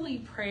 silly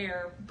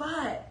prayer,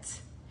 but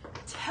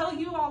tell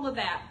you all of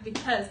that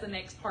because the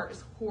next part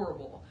is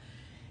horrible.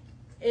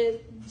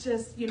 It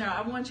just,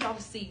 I want y'all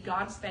to see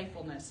God's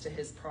faithfulness to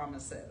his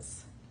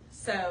promises.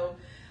 So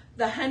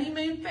the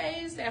honeymoon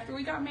phase, after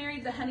we got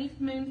married, the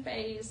honeymoon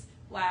phase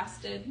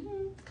lasted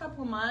a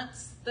couple of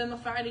months. Then the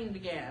fighting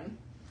began,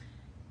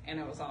 and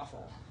it was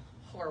awful,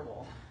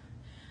 horrible.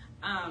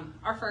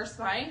 Our first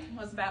fight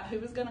was about who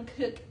was going to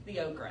cook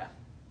the okra.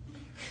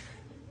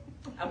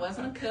 I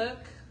wasn't a cook,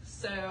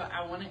 so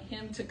I wanted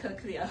him to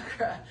cook the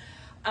okra.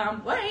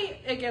 Wait,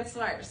 it gets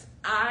worse.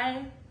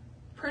 I'm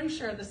pretty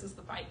sure this is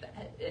the fight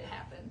that it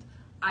happened.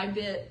 I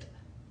bit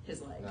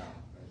his leg. No,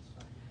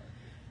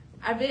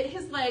 I bit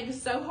his leg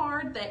so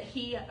hard that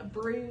he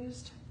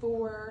bruised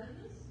for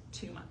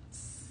 2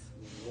 months.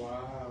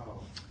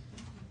 wow.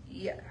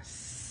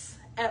 Yes,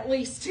 at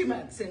least 2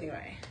 months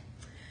anyway.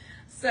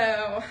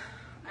 So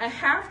I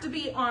have to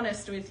be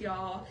honest with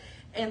y'all,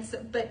 and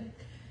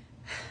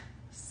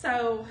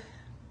so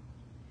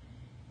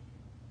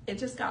it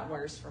just got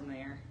worse from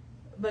there.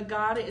 But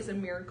God is a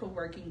miracle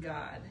working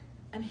God,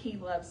 and he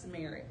loves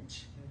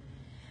marriage.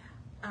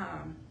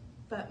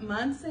 But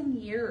months and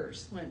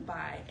years went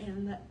by,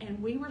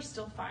 and we were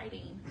still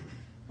fighting.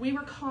 We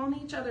were calling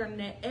each other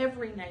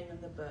every name in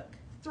the book,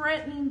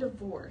 threatening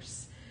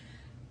divorce,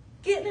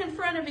 getting in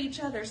front of each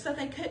other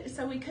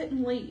so we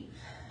couldn't leave.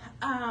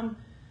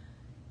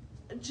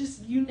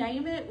 Just you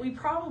name it, we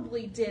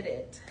probably did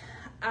it.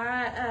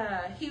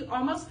 He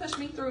almost pushed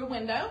me through a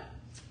window,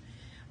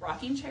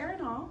 rocking chair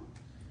and all.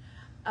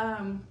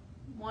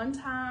 One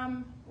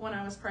time when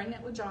I was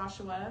pregnant with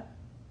Joshua,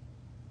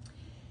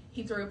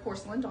 he threw a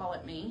porcelain doll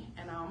at me,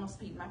 and I almost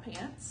peed my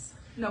pants.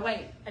 No,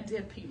 wait, I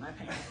did pee my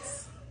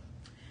pants.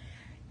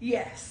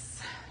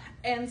 Yes.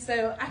 And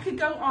so I could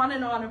go on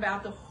and on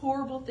about the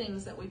horrible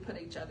things that we put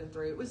each other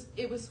through.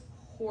 It was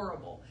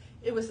horrible.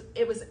 It was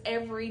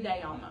every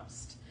day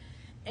almost.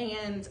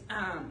 And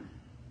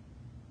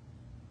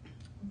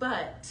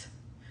but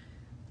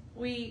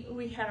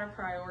we had our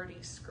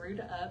priorities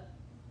screwed up.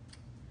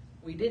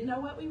 We didn't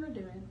know what we were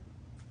doing,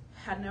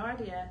 had no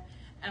idea,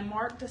 and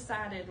Mark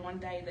decided one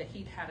day that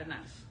he'd had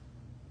enough.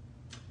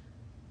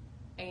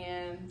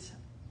 And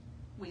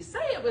we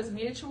say it was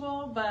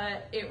mutual,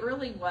 but it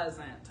really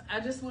wasn't. I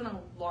just went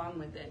along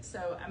with it.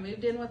 So I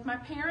moved in with my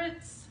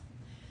parents,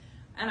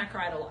 and I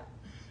cried a lot.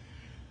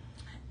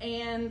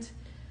 And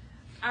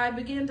I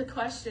began to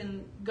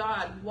question,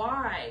 God,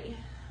 why?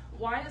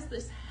 Why is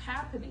this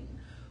happening?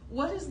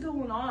 What is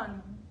going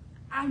on?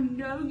 I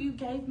know you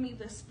gave me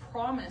this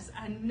promise.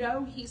 I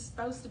know he's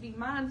supposed to be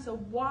mine, so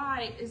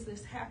why is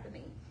this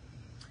happening?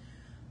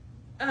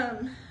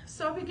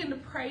 So I began to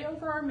pray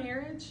over our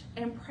marriage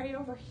and pray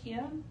over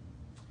him.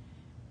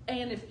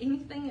 And if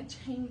anything,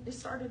 it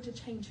started to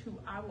change who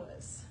I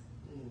was.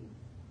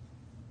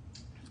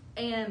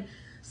 And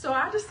so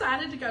I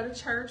decided to go to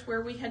church where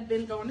we had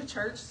been going to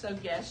church. So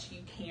yes, you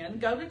can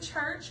go to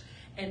church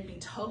and be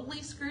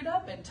totally screwed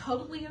up and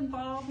totally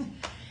involved.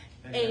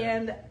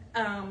 And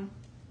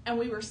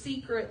we were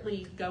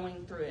secretly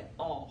going through it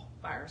all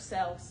by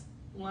ourselves,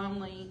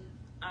 lonely,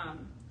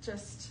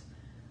 just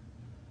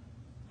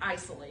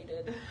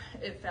isolated,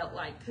 it felt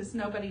like, because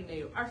nobody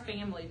knew. Our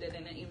family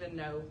didn't even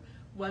know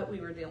what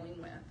we were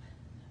dealing with.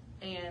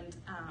 And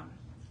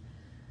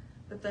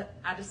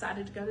I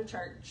decided to go to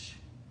church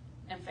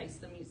and face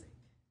the music.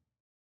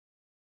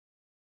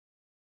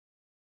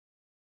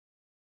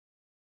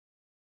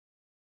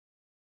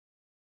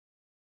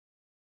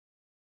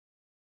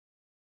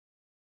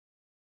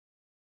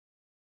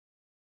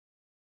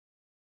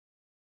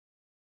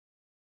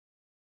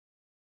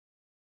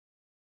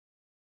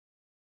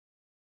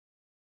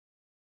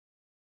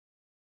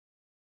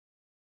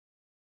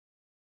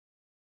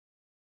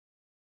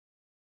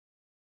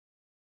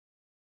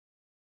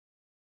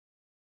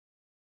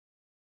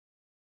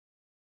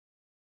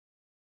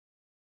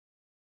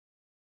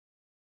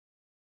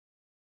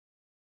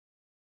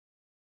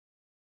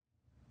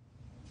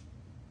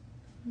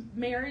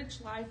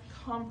 Marriage Life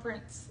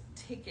Conference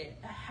ticket,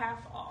 a half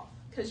off,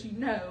 because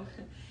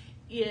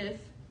if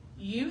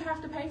you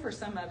have to pay for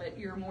some of it,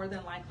 you're more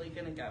than likely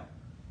going to go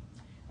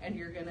and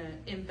you're going to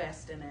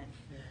invest in it.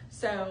 Yeah.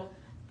 So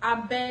I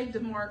begged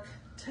Mark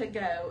to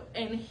go,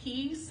 and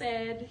he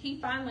said he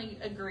finally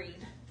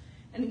agreed.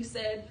 And he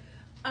said,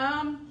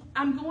 I'm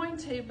going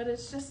to, but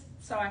it's just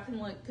so I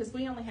can look, because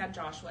we only had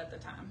Joshua at the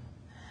time.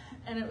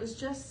 And it was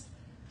just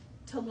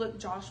to look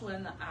Joshua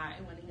in the eye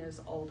when he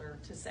was older,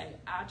 to say,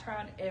 I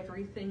tried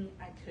everything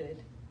I could.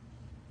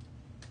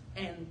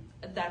 And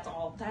that's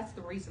all. That's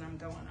the reason I'm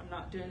going. I'm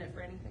not doing it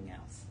for anything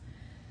else.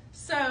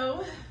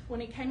 So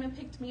when he came and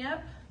picked me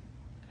up,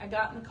 I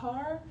got in the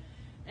car,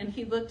 and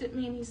he looked at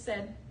me and he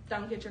said,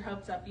 don't get your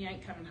hopes up. You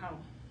ain't coming home.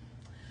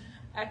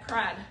 I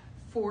cried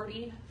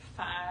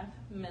 45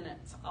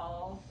 minutes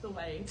all the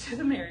way to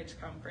the marriage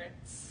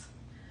conference.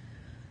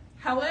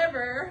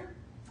 However,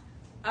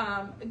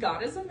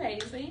 God is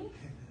amazing.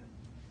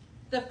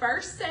 The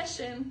first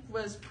session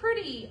was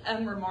pretty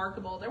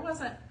unremarkable. There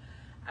wasn't,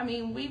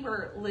 we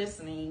were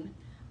listening,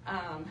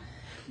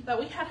 but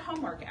we had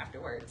homework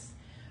afterwards.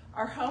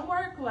 Our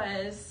homework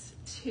was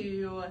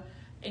to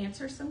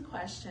answer some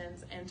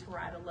questions and to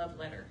write a love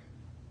letter.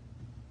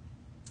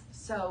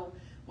 So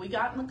we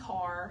got in the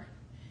car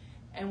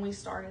and we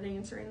started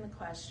answering the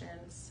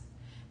questions,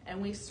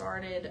 and we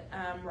started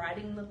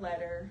writing the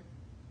letter.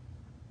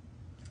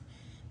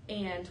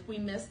 And we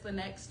missed the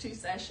next 2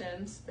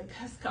 sessions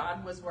because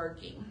God was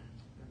working.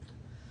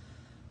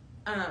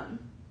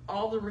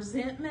 All the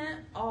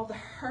resentment, all the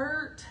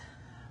hurt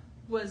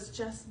was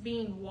just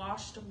being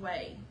washed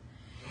away.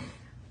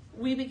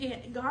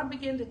 God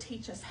began to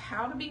teach us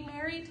how to be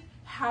married,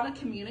 how to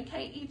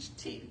communicate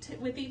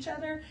with each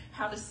other,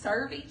 how to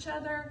serve each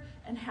other,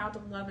 and how to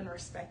love and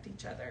respect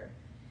each other.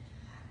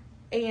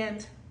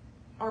 And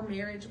our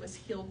marriage was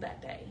healed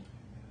that day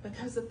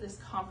because of this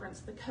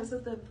conference, because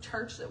of the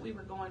church that we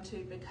were going to,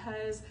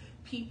 because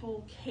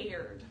people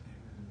cared.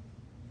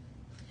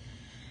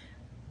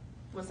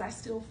 Was I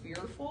still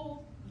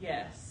fearful?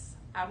 Yes,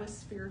 I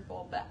was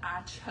fearful, but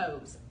I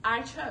chose.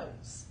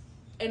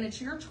 And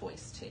it's your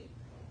choice too.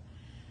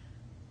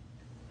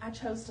 I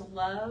chose to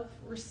love,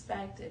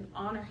 respect, and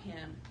honor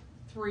him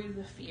through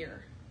the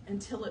fear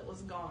until it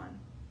was gone.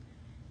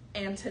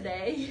 And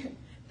today,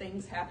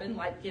 things happen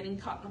like getting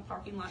caught in the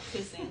parking lot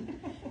kissing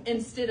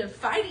instead of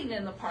fighting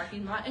in the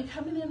parking lot and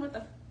coming in with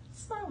a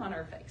smile on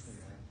our face.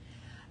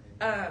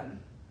 I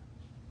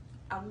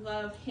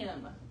love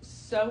him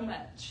so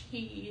much.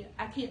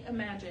 I can't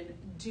imagine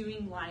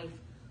doing life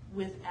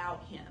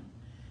without him.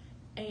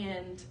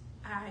 And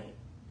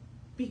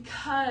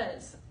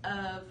because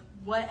of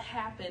what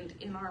happened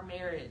in our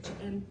marriage,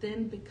 and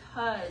then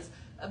because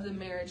of the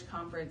marriage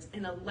conference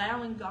and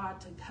allowing God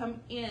to come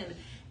in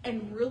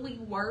and really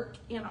work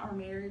in our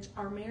marriage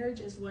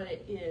is what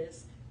it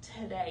is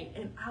today.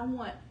 And I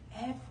want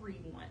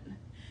everyone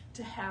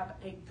to have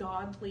a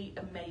godly,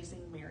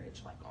 amazing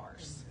marriage like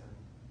ours.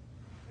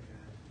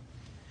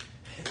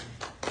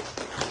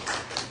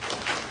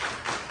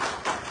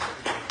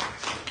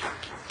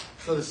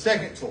 So the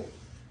second tool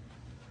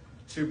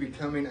to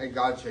becoming a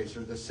God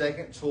chaser, the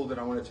second tool that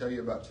I want to tell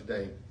you about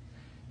today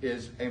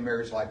is a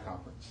Marriage Life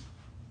Conference.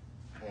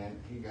 And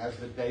he has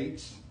the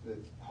dates that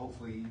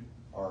hopefully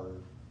are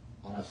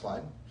on the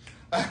slide.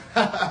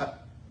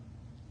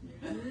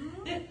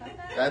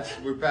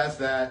 We're past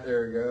that.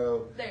 There we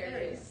go. There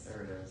it is.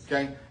 There it is.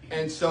 Okay?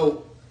 And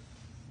so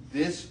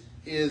this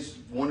is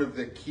one of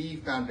the key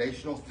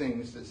foundational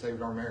things that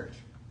saved our marriage.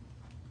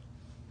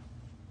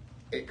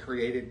 It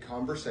created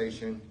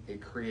conversation.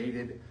 It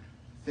created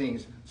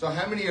things. So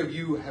how many of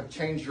you have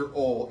changed your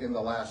oil in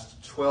the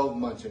last 12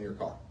 months in your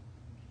car?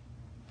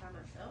 By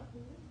myself?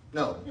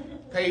 No.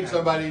 Paid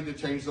somebody to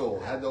change the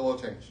oil. Had the oil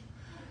changed.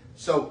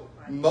 So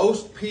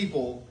most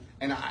people,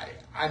 and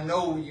I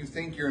know you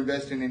think you're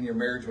investing in your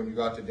marriage when you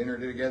go out to dinner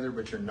together,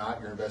 but you're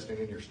not. You're investing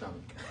in your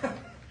stomach.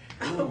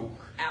 Ooh.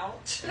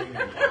 Ouch.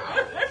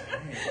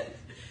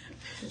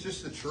 It's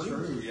just the truth.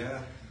 True,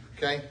 yeah.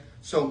 Okay?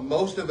 So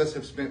most of us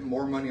have spent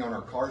more money on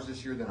our cars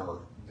this year than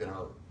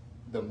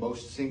the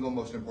most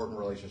important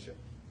relationship.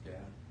 Yeah.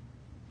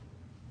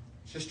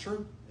 It's just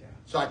true. Yeah.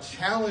 So I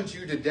challenge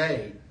you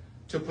today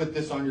to put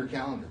this on your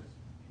calendar.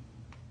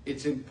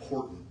 It's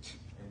important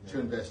to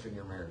invest in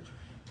your marriage.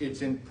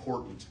 It's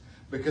important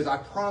because I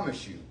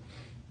promise you,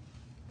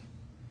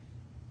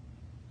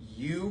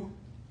 you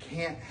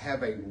can't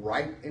have a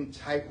right and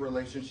tight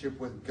relationship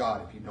with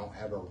God if you don't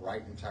have a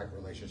right and tight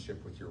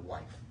relationship with your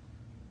wife.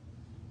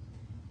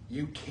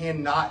 You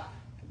cannot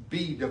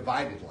be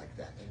divided like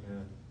that.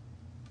 Amen.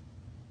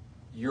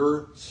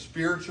 Your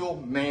spiritual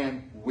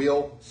man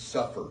will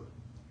suffer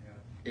Yeah.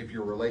 if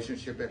your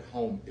relationship at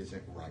home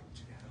isn't right.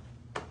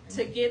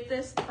 To get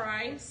this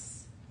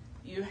price,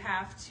 you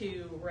have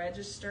to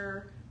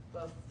register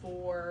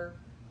before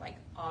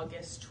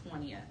August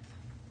 20th.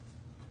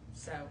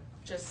 So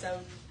just so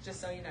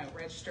you know,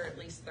 register at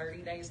least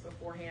 30 days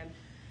beforehand.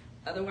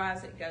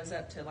 Otherwise, it goes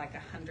up to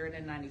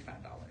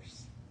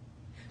 $195.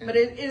 But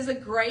it is a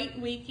great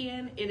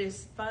weekend. It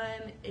is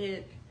fun.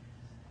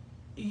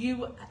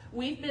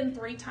 We've been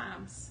 3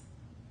 times,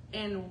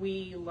 and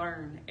we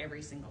learn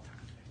every single time.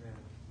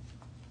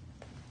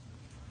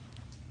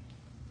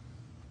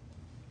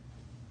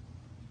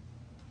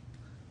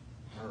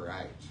 All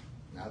right.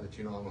 Now that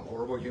you know I'm a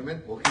horrible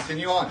human, we'll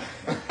continue on.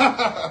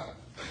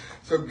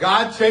 So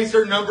God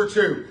chaser number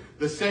 2.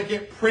 The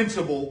second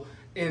principle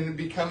in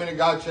becoming a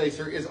God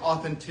chaser is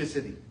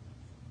authenticity.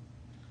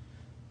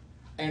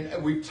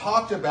 And we've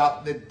talked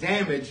about the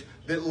damage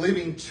that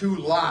living 2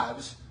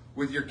 lives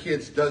with your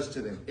kids does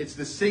to them. It's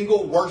the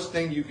single worst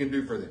thing you can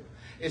do for them.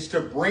 It's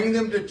to bring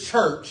them to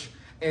church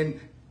and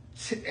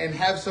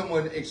have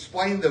someone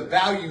explain the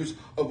values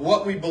of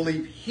what we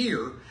believe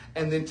here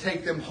and then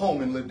take them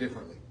home and live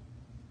differently.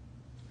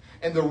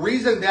 And the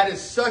reason that is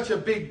such a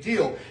big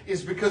deal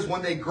is because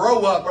when they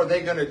grow up, are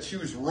they going to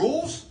choose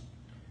rules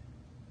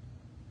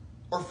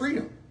or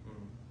freedom?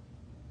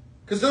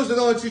 Because those are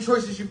the only 2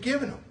 choices you've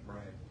given them.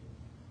 Right.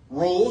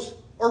 Rules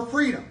or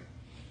freedom.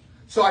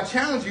 So I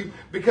challenge you,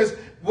 because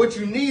what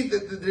you need,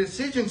 the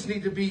decisions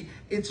need to be,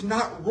 it's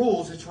not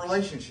rules, it's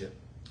relationship.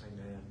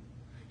 Amen.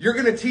 You're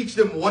going to teach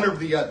them one or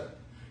the other.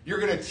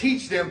 You're going to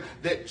teach them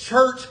that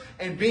church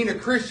and being a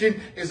Christian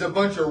is a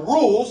bunch of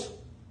rules,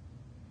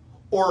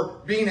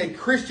 or being a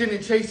Christian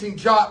and chasing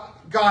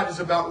God is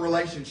about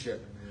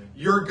relationship. Amen.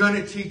 You're going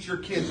to teach your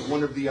kids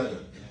one or the other.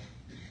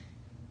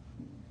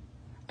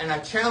 And I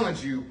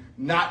challenge you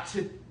not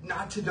to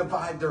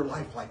divide their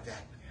life like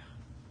that.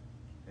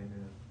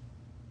 Amen.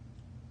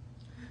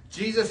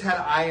 Jesus had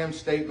I am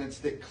statements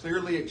that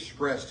clearly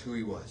expressed who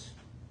he was.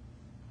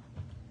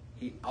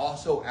 He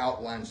also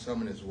outlined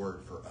some in his word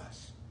for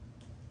us.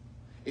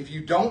 If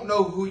you don't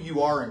know who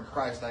you are in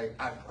Christ, I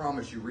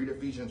promise you, read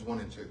Ephesians 1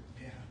 and 2. Yeah.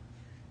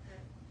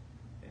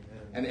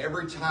 Amen. And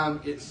every time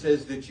it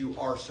says that you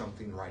are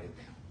something, write it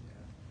down.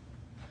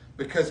 Yeah.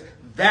 Because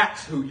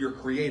that's who your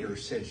Creator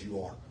says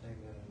you are.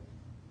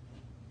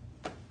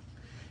 Amen.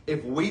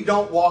 If we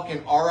don't walk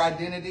in our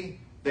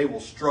identity, they will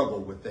struggle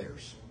with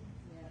theirs.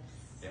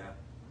 Yeah.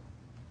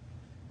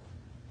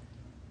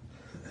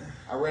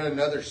 I read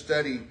another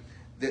study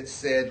that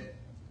said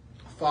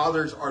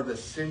fathers are the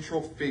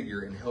central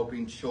figure in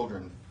helping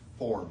children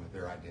form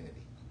their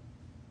identity.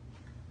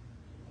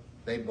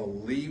 They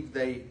believe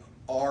they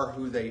are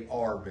who they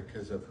are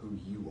because of who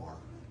you are.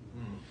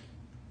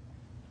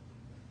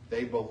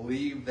 They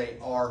believe they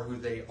are who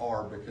they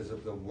are because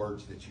of the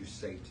words that you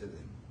say to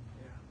them.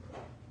 Yeah.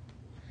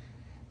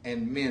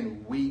 And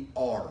men, we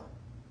are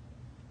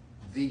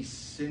the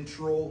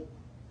central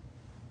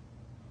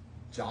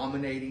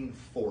dominating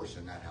force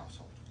in that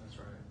household. That's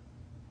right.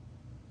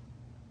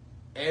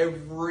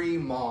 Every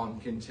mom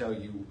can tell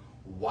you,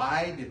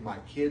 why did my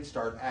kid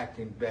start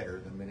acting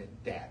better the minute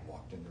Dad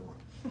walked in the room?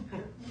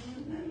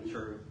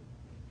 True.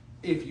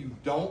 If you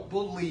don't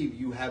believe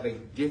you have a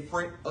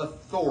different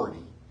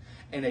authority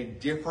and a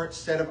different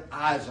set of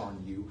eyes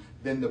on you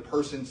than the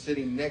person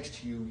sitting next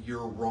to you,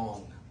 you're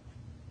wrong.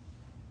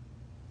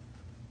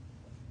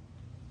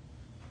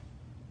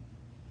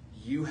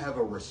 You have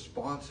a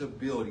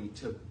responsibility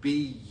to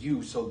be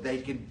you so they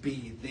can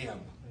be them.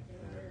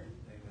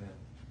 Amen.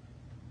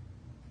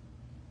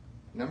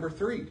 Number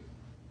 3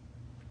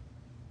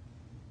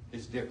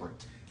 is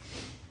different.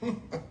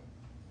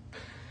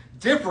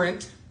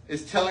 Different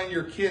is telling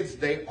your kids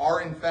they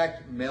are in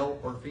fact male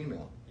or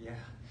female. Yeah.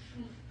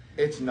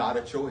 It's not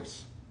a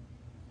choice.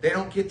 They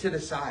don't get to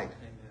decide.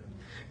 Amen.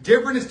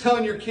 Different is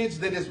telling your kids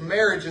that his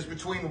marriage is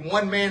between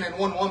one man and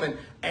one woman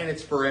and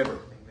it's forever.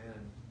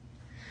 Amen.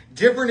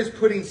 Different is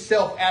putting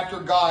self after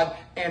God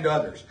and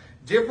others.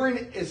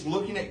 Different is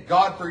looking at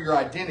God for your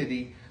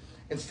identity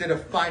instead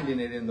of finding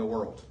it in the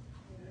world.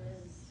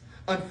 Yes.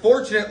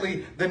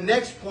 Unfortunately, the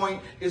next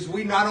point is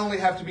we not only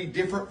have to be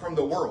different from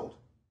the world.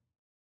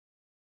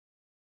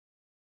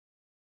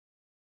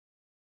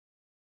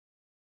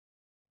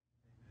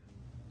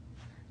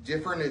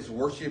 Different is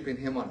worshiping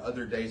Him on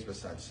other days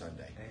besides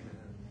Sunday.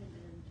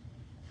 Amen.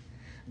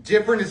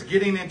 Different is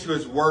getting into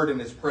His Word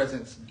and His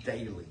presence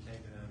daily.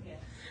 Amen. Yes.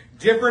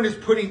 Different is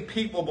putting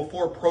people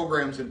before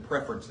programs and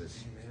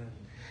preferences. Amen.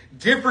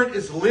 Different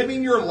is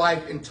living your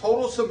life in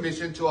total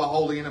submission to a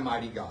holy and a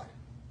mighty God.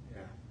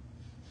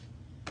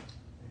 Yeah.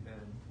 Amen.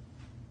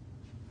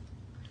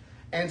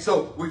 And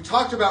so we've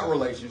talked about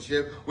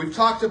relationship. We've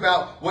talked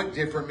about what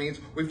different means.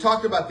 We've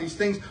talked about these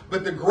things.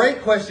 But the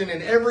great question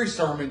in every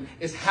sermon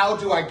is, how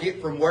do I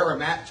get from where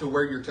I'm at to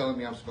where you're telling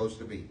me I'm supposed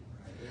to be?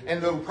 And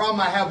the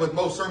problem I have with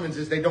most sermons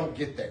is they don't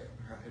get there.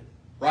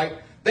 Right?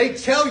 They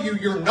tell you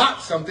you're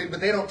not something, but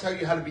they don't tell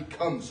you how to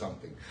become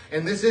something.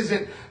 And this is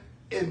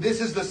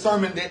the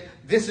sermon that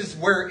this is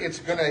where it's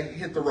going to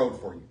hit the road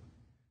for you.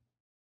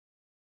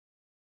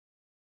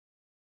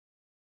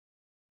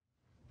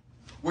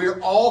 We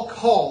are all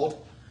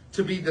called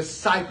to be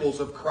disciples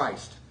of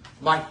Christ.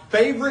 My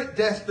favorite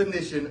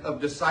definition of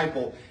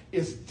disciple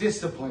is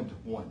disciplined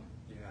one.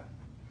 Yeah.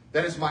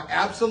 That is my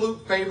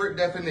absolute favorite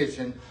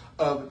definition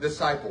of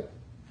disciple.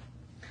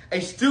 A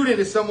student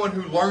is someone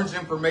who learns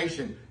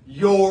information.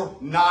 You're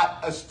not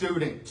a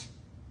student.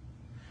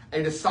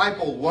 A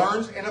disciple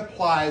learns and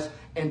applies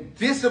and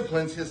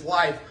disciplines his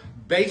life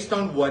based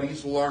on what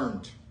he's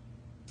learned.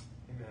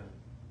 Amen.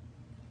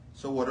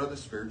 So what are the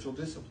spiritual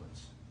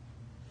disciplines?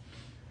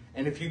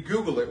 And if you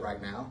Google it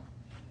right now,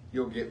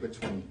 you'll get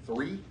between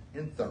 3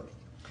 and 30.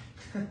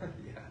 Yeah.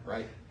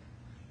 Right?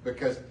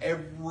 because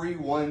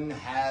everyone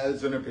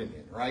has an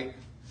opinion, right?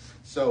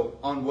 So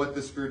on what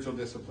the spiritual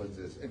disciplines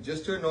is. And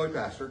just to annoy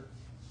Pastor,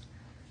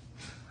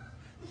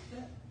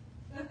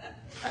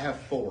 I have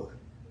 4.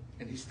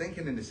 And he's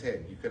thinking in his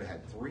head, you could have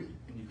had 3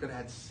 and you could have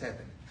had 7.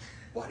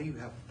 Why do you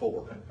have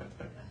 4?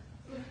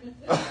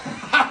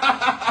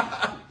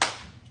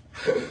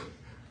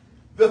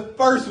 The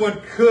first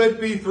one could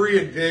be 3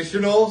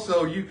 additional,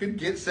 so you could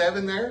get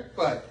 7 there,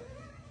 but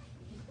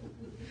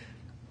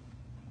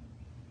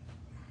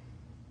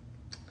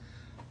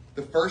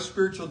the first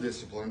spiritual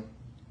discipline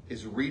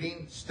is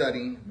reading,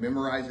 studying,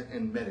 memorizing,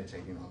 and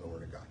meditating on the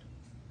Word of God.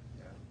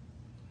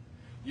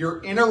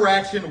 Your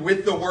interaction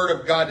with the Word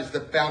of God is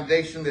the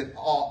foundation that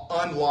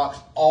unlocks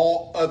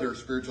all other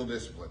spiritual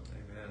disciplines.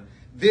 Amen.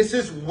 This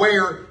is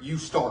where you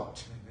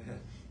start. Amen.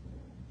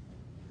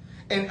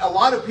 And a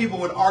lot of people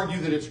would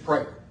argue that it's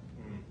prayer.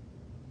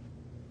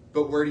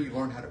 But where do you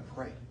learn how to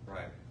pray?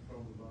 Right.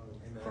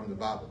 From the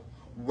Bible.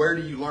 Where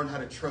do you learn how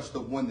to trust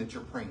the one that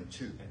you're praying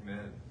to?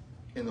 Amen.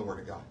 In the Word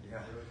of God. Yeah.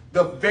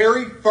 The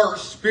very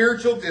first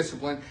spiritual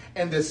discipline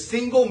and the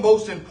single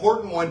most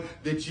important one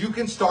that you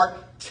can start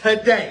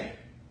today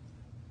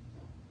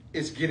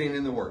is getting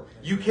in the Word.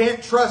 You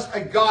can't trust a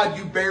God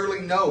you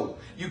barely know.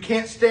 You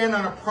can't stand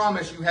on a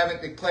promise you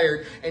haven't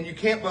declared, and you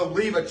can't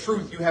believe a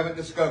truth you haven't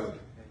discovered.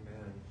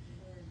 Amen.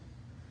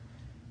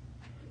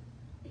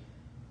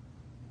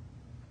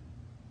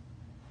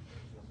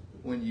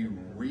 When you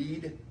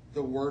read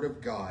the Word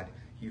of God,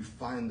 you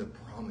find the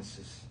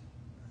promises.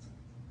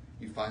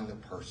 You find the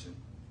person.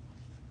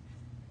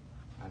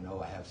 I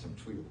know I have some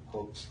tweetable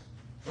quotes.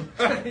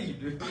 You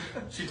do.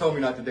 She told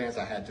me not to dance.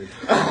 I had to.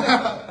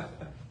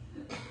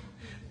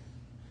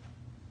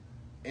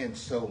 And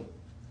so,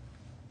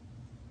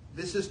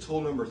 this is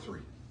tool number 3.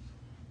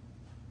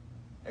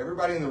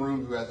 Everybody in the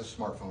room who has a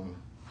smartphone,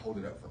 hold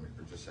it up for me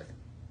for just a second.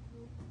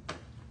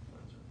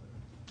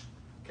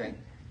 Okay?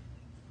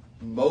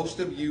 Most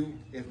of you,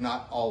 if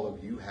not all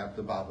of you, have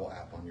the Bible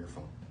app on your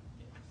phone.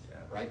 Yeah.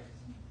 Right?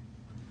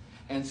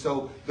 And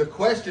so, the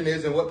question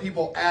is, and what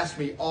people ask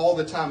me all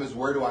the time is,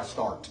 where do I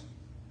start?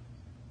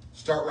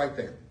 Start right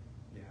there.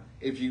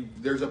 Yeah.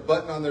 There's a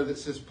button on there that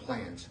says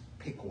plans.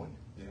 Pick one.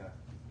 Yeah.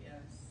 Yes.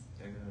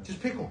 Amen.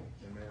 Just pick one.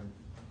 Amen.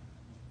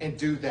 And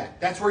do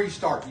that. That's where you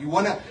start.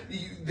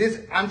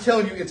 I'm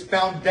telling you, it's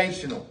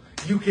foundational.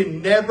 You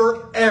can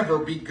never, ever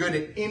be good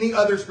at any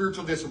other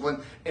spiritual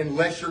discipline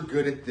unless you're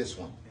good at this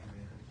one.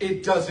 Amen.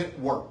 It doesn't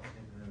work.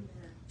 Amen.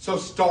 So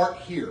start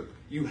here.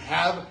 You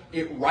have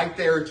it right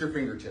there at your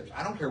fingertips.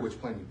 I don't care which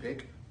plan you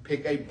pick.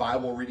 Pick a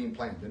Bible reading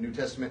plan. The New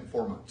Testament in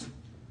 4 months.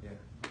 Yeah.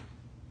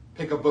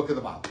 Pick a book of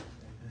the Bible.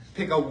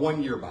 Pick a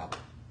 1-year Bible.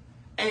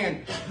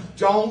 And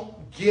don't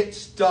get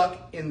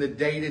stuck in the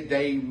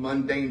day-to-day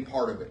mundane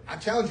part of it. I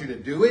challenge you to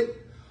do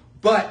it.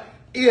 But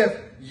if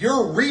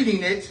you're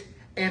reading it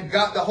and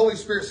the Holy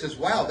Spirit says,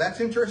 wow,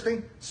 that's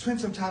interesting, spend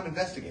some time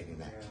investigating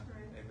that. Yeah.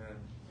 Amen.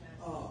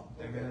 Oh,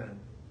 Amen.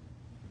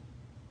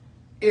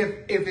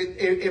 If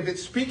it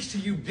speaks to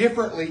you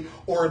differently,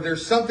 or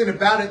there's something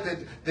about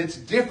it that's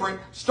different,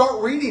 start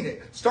reading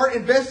it. Start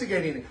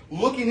investigating it.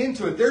 Looking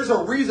into it. There's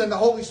a reason the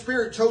Holy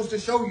Spirit chose to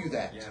show you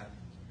that. Yeah.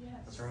 Yes.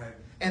 That's right.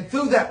 And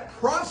through that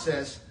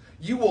process,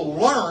 you will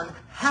learn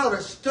how to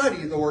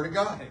study the Word of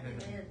God.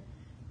 Amen.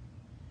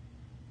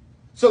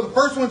 So the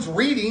first one's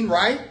reading,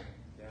 right?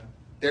 Yeah.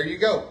 There you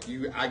go.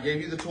 I gave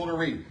you the tool to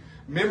read.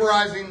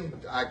 Memorizing,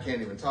 I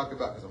can't even talk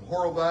about because I'm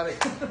horrible at it.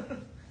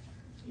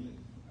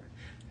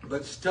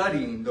 But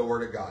studying the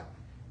Word of God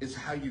is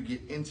how you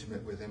get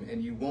intimate with Him.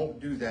 And you won't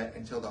do that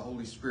until the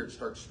Holy Spirit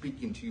starts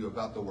speaking to you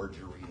about the words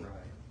you're reading. Right.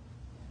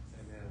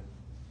 Amen.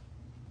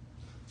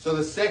 So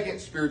the second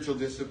spiritual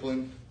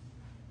discipline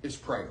is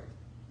prayer.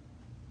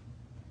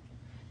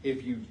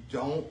 If you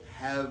don't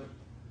have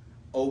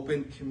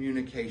open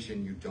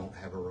communication, you don't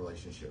have a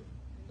relationship.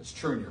 It's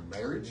true in your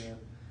marriage. Yeah.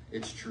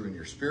 It's true in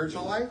your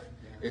spiritual life.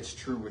 It's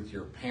true with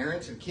your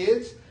parents and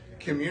kids.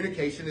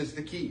 Communication is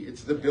the key.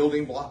 It's the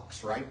building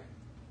blocks, right?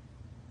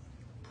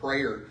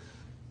 Prayer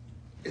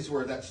is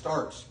where that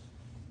starts.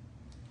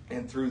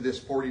 And through this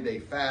 40-day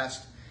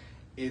fast,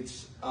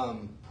 it's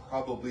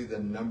probably the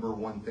number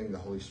one thing the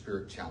Holy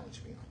Spirit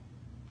challenged me on.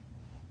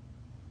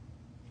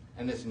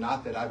 And it's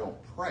not that I don't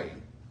pray,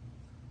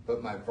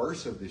 but my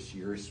verse of this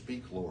year is,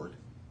 "Speak, Lord,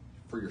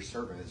 for your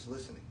servant is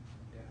listening."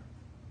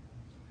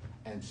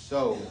 Yeah. And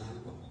so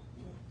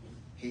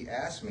He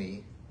asked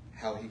me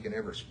how He can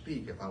ever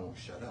speak if I won't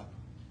shut up.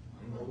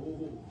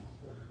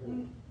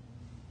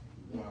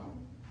 Wow.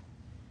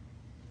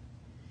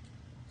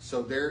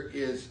 So there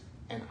is,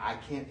 and I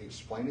can't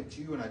explain it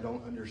to you, and I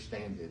don't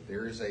understand it.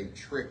 There is a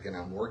trick, and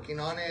I'm working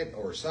on it,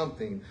 or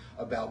something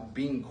about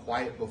being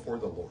quiet before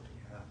the Lord.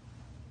 Yeah.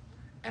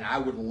 And I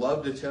would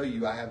love to tell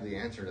you I have the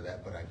answer to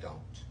that, but I don't.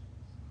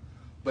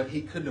 But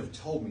He couldn't have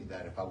told me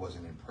that if I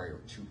wasn't in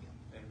prayer to Him.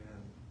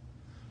 Amen.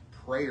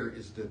 Prayer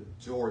is the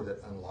door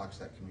that unlocks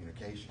that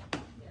communication.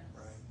 Yes.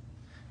 Right.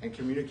 And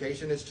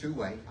communication is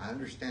two-way. I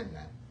understand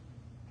that.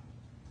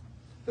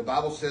 The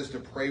Bible says to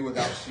pray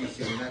without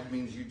ceasing, and that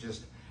means you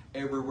just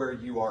everywhere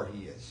you are,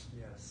 He is.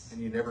 Yes.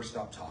 And you never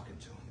stop talking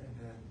to Him.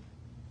 Amen.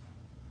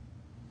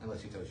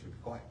 Unless He tells you to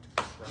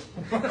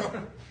be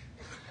quiet.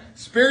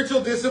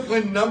 Spiritual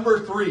discipline number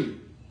 3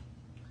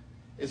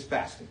 is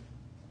fasting.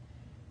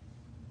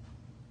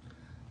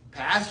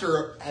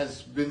 Pastor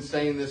has been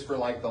saying this for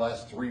like the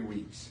last 3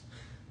 weeks.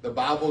 The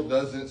Bible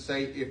doesn't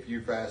say if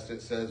you fast,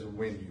 it says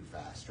when you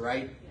fast,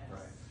 right? Yes.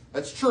 Right.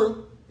 That's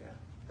true. Yeah.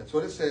 That's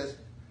what it says.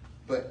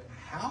 But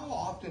how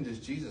often does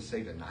Jesus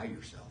say deny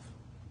yourself?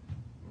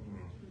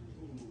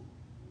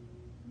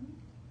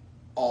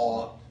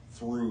 All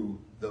through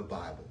the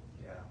Bible.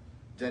 Yeah.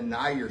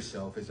 Deny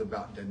yourself is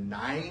about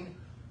denying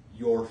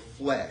your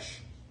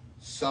flesh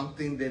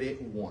something that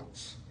it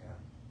wants. Yeah.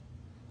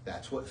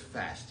 That's what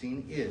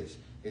fasting is.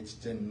 It's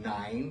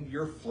denying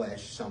your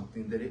flesh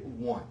something that it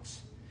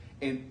wants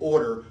in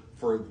order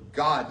for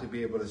God to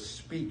be able to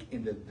speak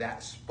into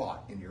that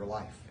spot in your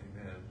life.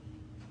 Amen.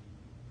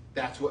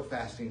 That's what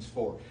fasting's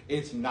for.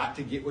 It's not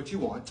to get what you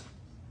want.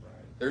 Right.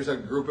 There's a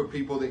group of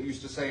people that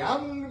used to say,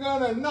 I'm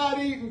going to not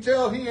eat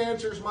until He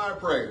answers my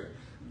prayer.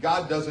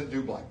 God doesn't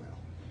do blackmail.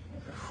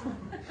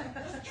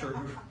 True.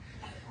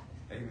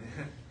 Amen.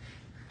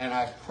 And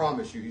I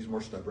promise you, He's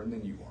more stubborn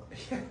than you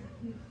are.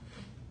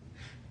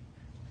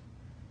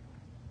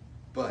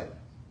 But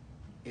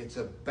it's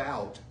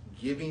about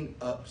giving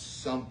up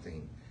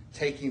something,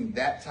 taking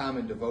that time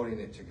and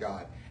devoting it to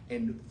God.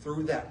 And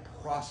through that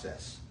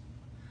process,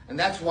 and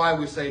that's why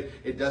we say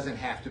it doesn't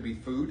have to be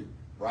food,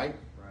 right?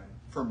 Right.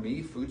 For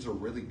me, food's a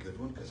really good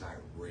one because I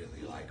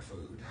really like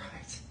food.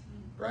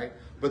 Right?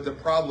 But the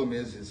problem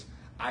is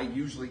I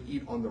usually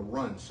eat on the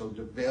run. So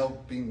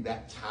developing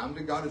that time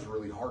to God is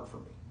really hard for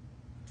me.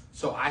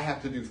 So I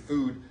have to do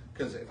food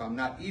because if I'm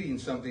not eating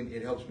something,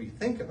 it helps me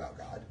think about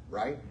God,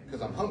 right?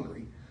 Because I'm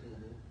hungry.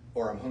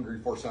 Or I'm hungry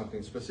for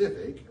something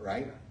specific,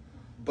 right?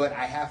 But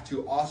I have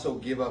to also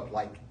give up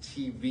like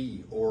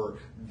TV or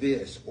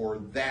this or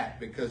that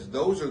because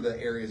those are the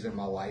areas in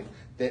my life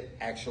that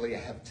actually I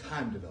have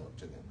time developed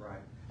to them. Right.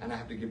 And I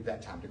have to give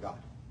that time to God.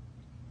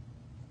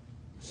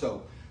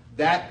 So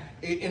that,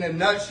 in a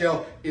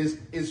nutshell, is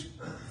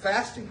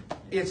fasting.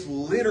 It's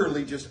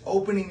literally just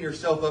opening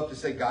yourself up to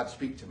say, God,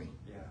 speak to me.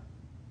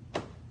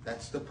 Yeah.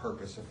 That's the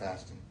purpose of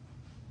fasting.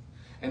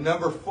 And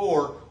number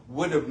 4,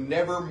 would have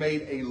never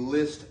made a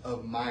list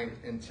of mine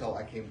until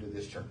I came to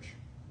this church.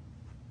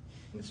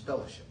 And it's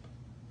fellowship.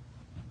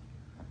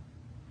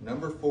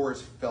 Number 4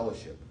 is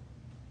fellowship.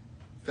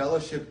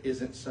 Fellowship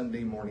isn't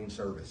Sunday morning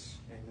service.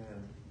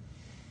 Amen.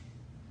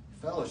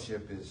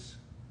 Fellowship is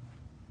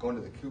going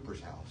to the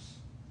Cooper's house,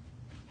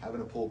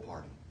 having a pool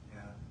party,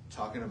 Yeah.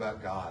 talking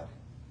about God,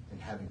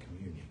 and having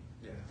communion.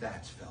 Yeah.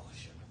 That's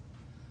fellowship.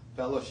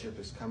 Fellowship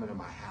is coming to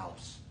my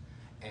house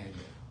and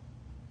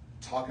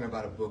talking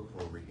about a book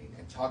we're reading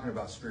and talking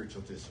about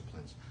spiritual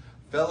disciplines.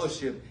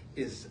 Fellowship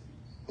is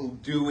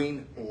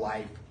doing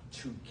life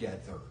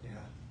together. Yeah.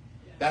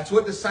 That's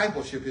what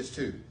discipleship is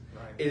too.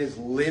 Right. It is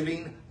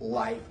living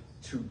life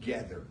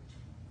together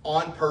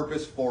on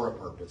purpose for a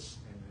purpose.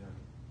 Amen.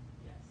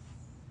 Yes.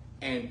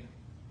 And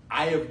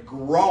I have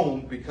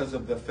grown because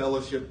of the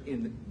fellowship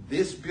in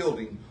this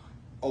building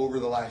over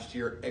the last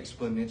year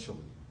exponentially.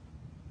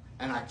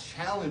 And I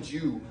challenge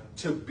you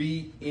to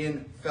be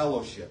in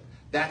fellowship.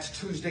 That's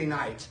Tuesday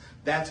nights.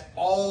 That's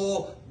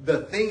all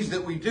the things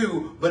that we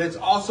do, but it's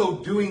also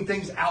doing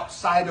things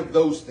outside of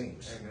those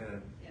things.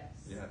 Amen. Yes.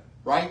 Yeah.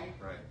 Right?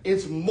 Right.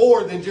 It's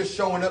more than just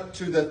showing up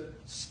to the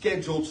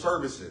scheduled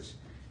services.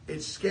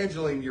 It's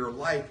scheduling your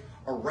life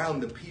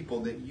around the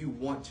people that you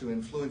want to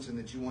influence and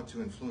that you want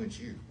to influence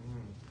you.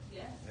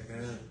 Yes.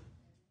 Amen.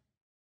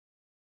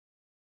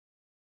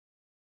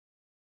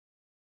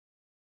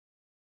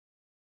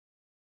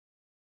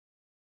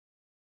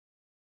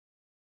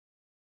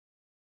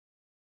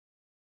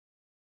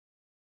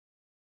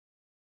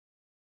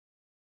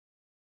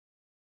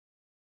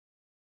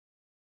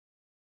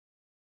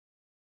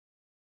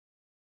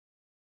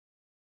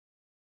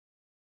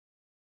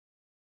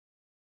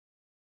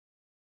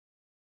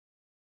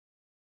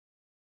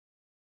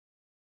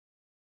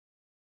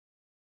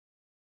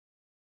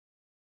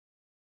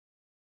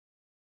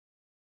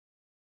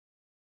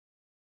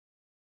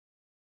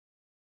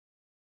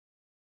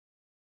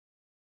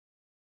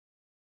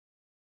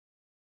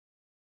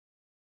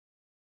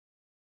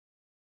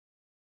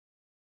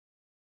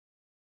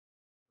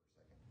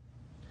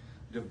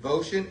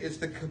 Devotion is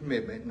the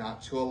commitment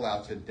not to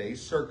allow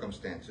today's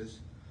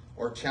circumstances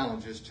or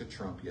challenges to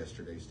trump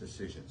yesterday's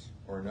decisions.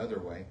 Or another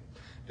way,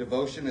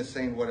 devotion is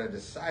saying what I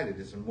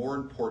decided is more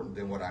important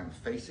than what I'm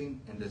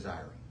facing and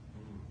desiring.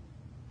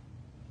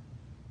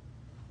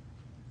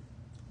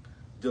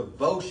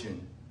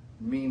 Devotion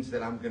means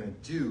that I'm going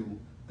to do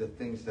the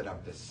things that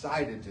I've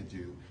decided to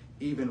do,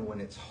 even when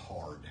it's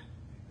hard.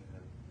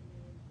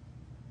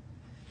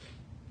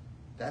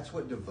 That's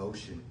what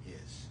devotion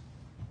is.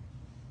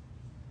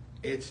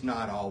 It's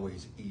not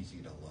always easy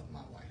to love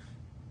my wife.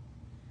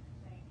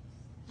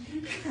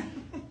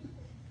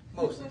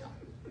 Most of the time.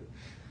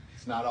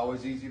 It's not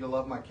always easy to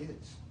love my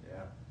kids.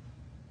 Yeah.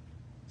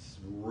 It's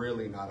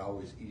really not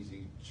always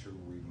easy to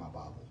read my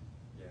Bible.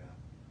 Yeah.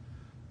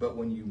 But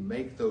when you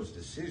make those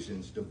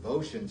decisions,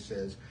 devotion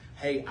says,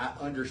 hey, I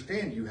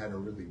understand you had a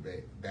really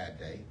bad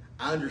day.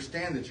 I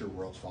understand that your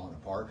world's falling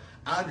apart.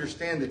 I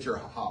understand that your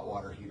hot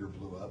water heater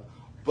blew up.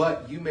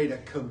 But you made a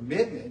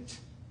commitment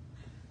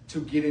to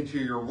get into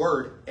your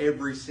word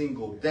every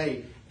single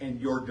day.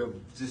 And your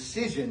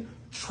decision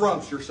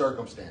trumps your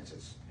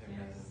circumstances.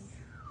 Amen.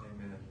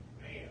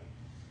 Amen.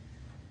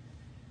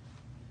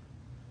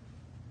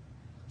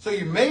 So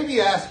you may be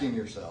asking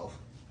yourself,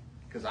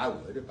 because I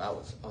would if I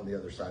was on the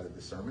other side of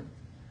the sermon,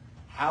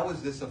 how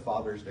is this a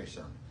Father's Day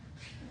sermon?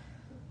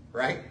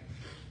 Right?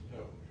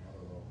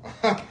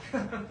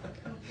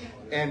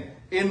 And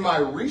in my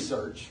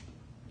research,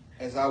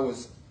 as I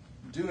was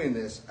doing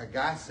this, a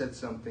guy said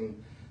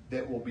something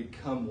that will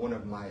become one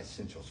of my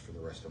essentials for the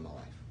rest of my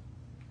life.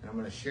 And I'm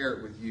going to share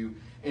it with you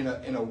in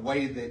a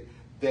way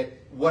that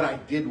what I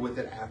did with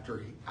it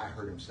after I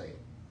heard him say it.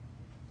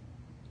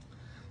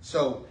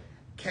 So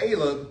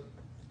Caleb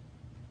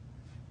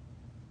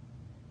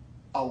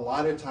a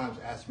lot of times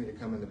asked me to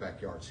come in the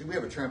backyard. See, we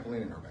have a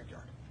trampoline in our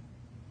backyard.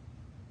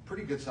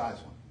 Pretty good size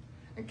one.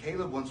 And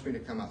Caleb wants me to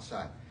come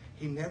outside.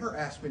 He never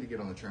asked me to get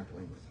on the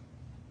trampoline with him.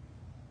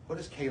 What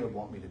does Caleb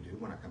want me to do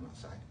when I come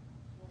outside?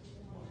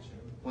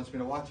 Wants me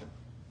to watch him.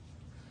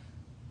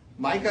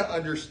 Micah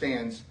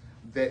understands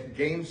that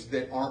games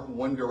that aren't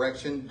one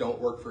direction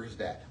don't work for his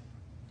dad.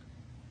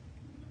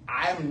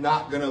 I'm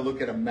not going to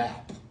look at a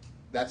map.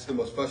 That's the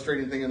most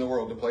frustrating thing in the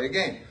world, to play a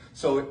game.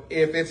 So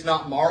if it's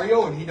not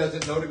Mario and he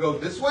doesn't know to go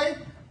this way,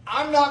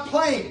 I'm not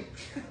playing.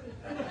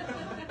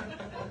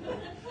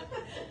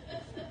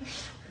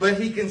 But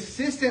he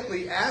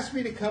consistently asks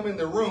me to come in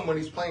the room when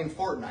he's playing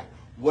Fortnite.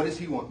 What does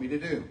he want me to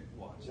do?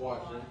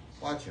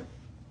 Watch him.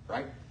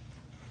 Right?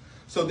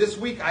 So this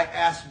week I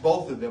asked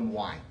both of them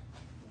why.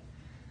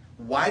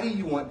 Why do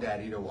you want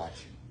Daddy to watch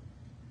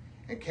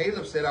you? And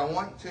Caleb said, I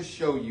want to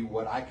show you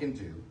what I can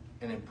do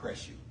and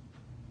impress you.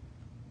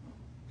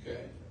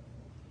 Okay.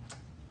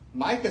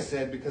 Micah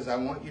said, because I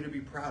want you to be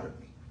proud of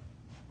me.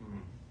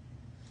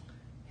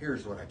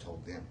 Here's what I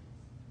told them.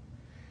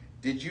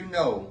 Did you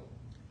know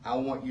I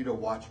want you to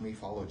watch me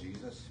follow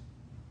Jesus?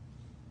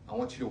 I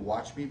want you to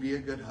watch me be a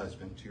good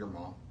husband to your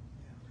mom,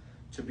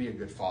 to be a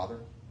good father.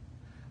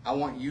 I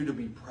want you to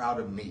be proud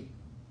of me,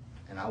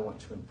 and I want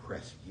to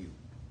impress you.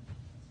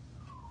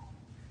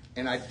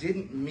 And I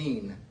didn't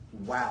mean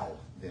wow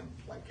them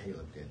like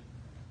Caleb did,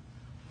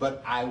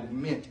 but I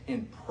meant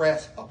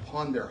impress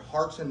upon their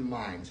hearts and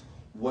minds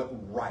what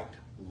right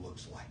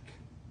looks like.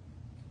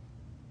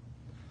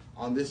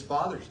 On this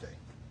Father's Day,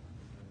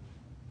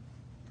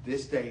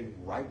 this day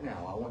right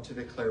now, I want to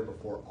declare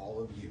before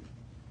all of you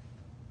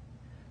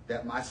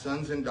that my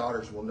sons and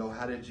daughters will know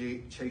how to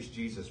chase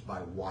Jesus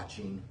by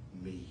watching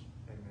me.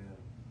 Amen.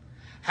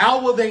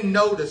 How will they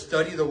know to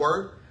study the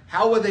Word?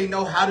 How will they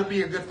know how to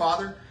be a good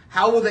father?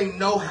 How will they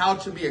know how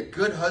to be a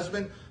good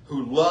husband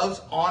who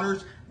loves,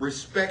 honors,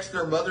 respects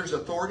their mother's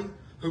authority,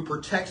 who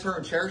protects her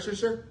and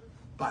cherishes her?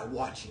 By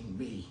watching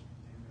me.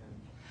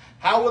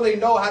 How will they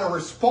know how to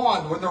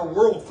respond when their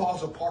world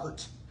falls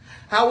apart?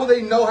 How will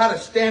they know how to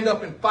stand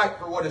up and fight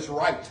for what is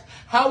right?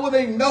 How will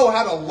they know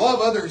how to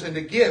love others and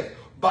to give?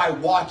 By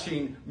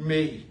watching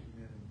me.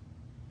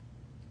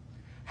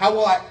 How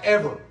will I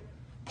ever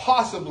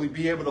possibly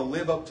be able to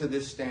live up to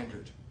this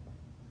standard?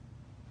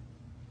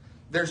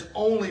 There's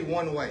only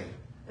one way,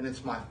 and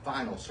it's my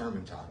final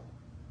sermon title.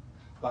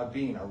 By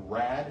being a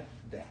rad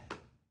dad.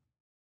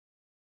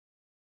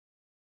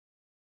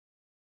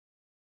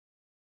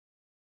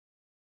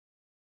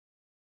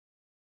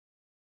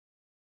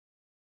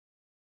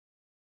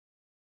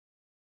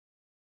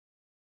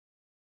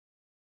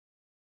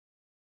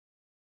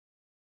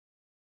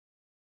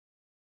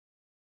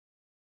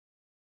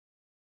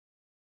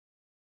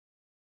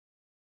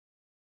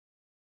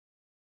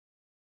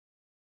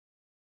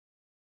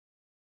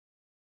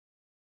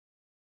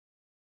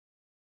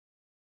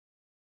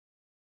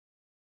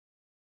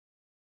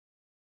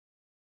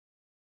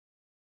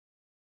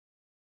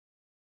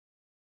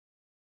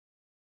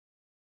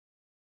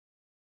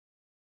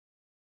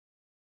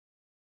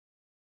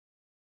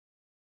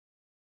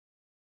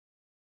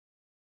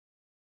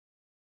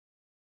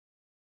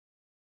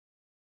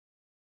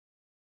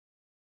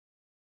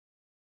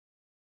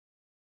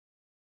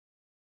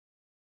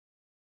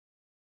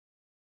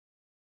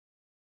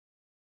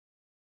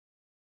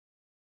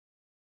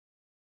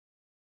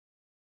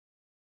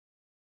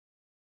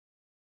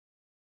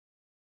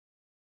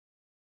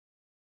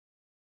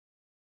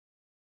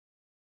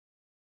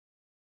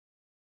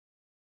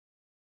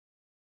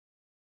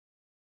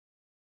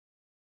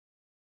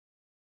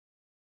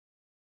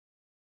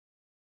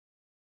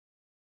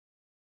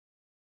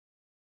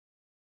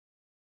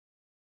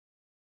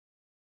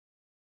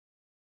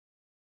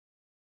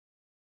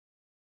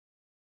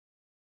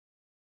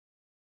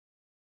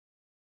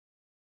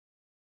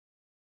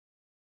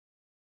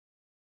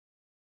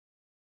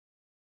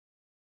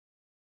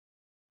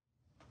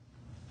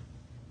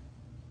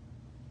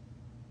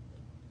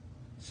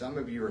 Some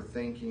of you are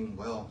thinking,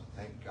 well,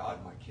 thank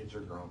God my kids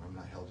are grown. I'm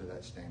not held to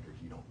that standard.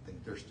 You don't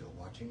think they're still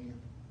watching you?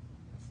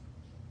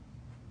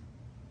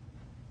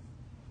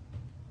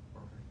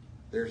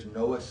 There's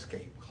no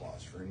escape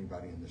clause for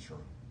anybody in this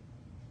room.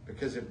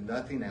 Because if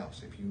nothing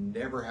else, if you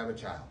never have a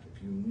child,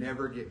 if you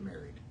never get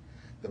married,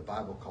 the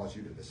Bible calls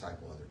you to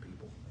disciple other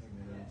people.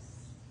 Yes.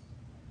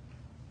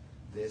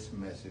 This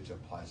message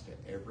applies to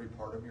every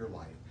part of your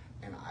life.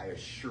 And I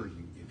assure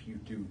you, if you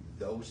do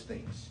those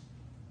things,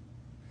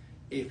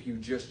 if you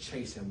just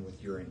chase him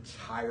with your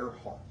entire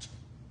heart,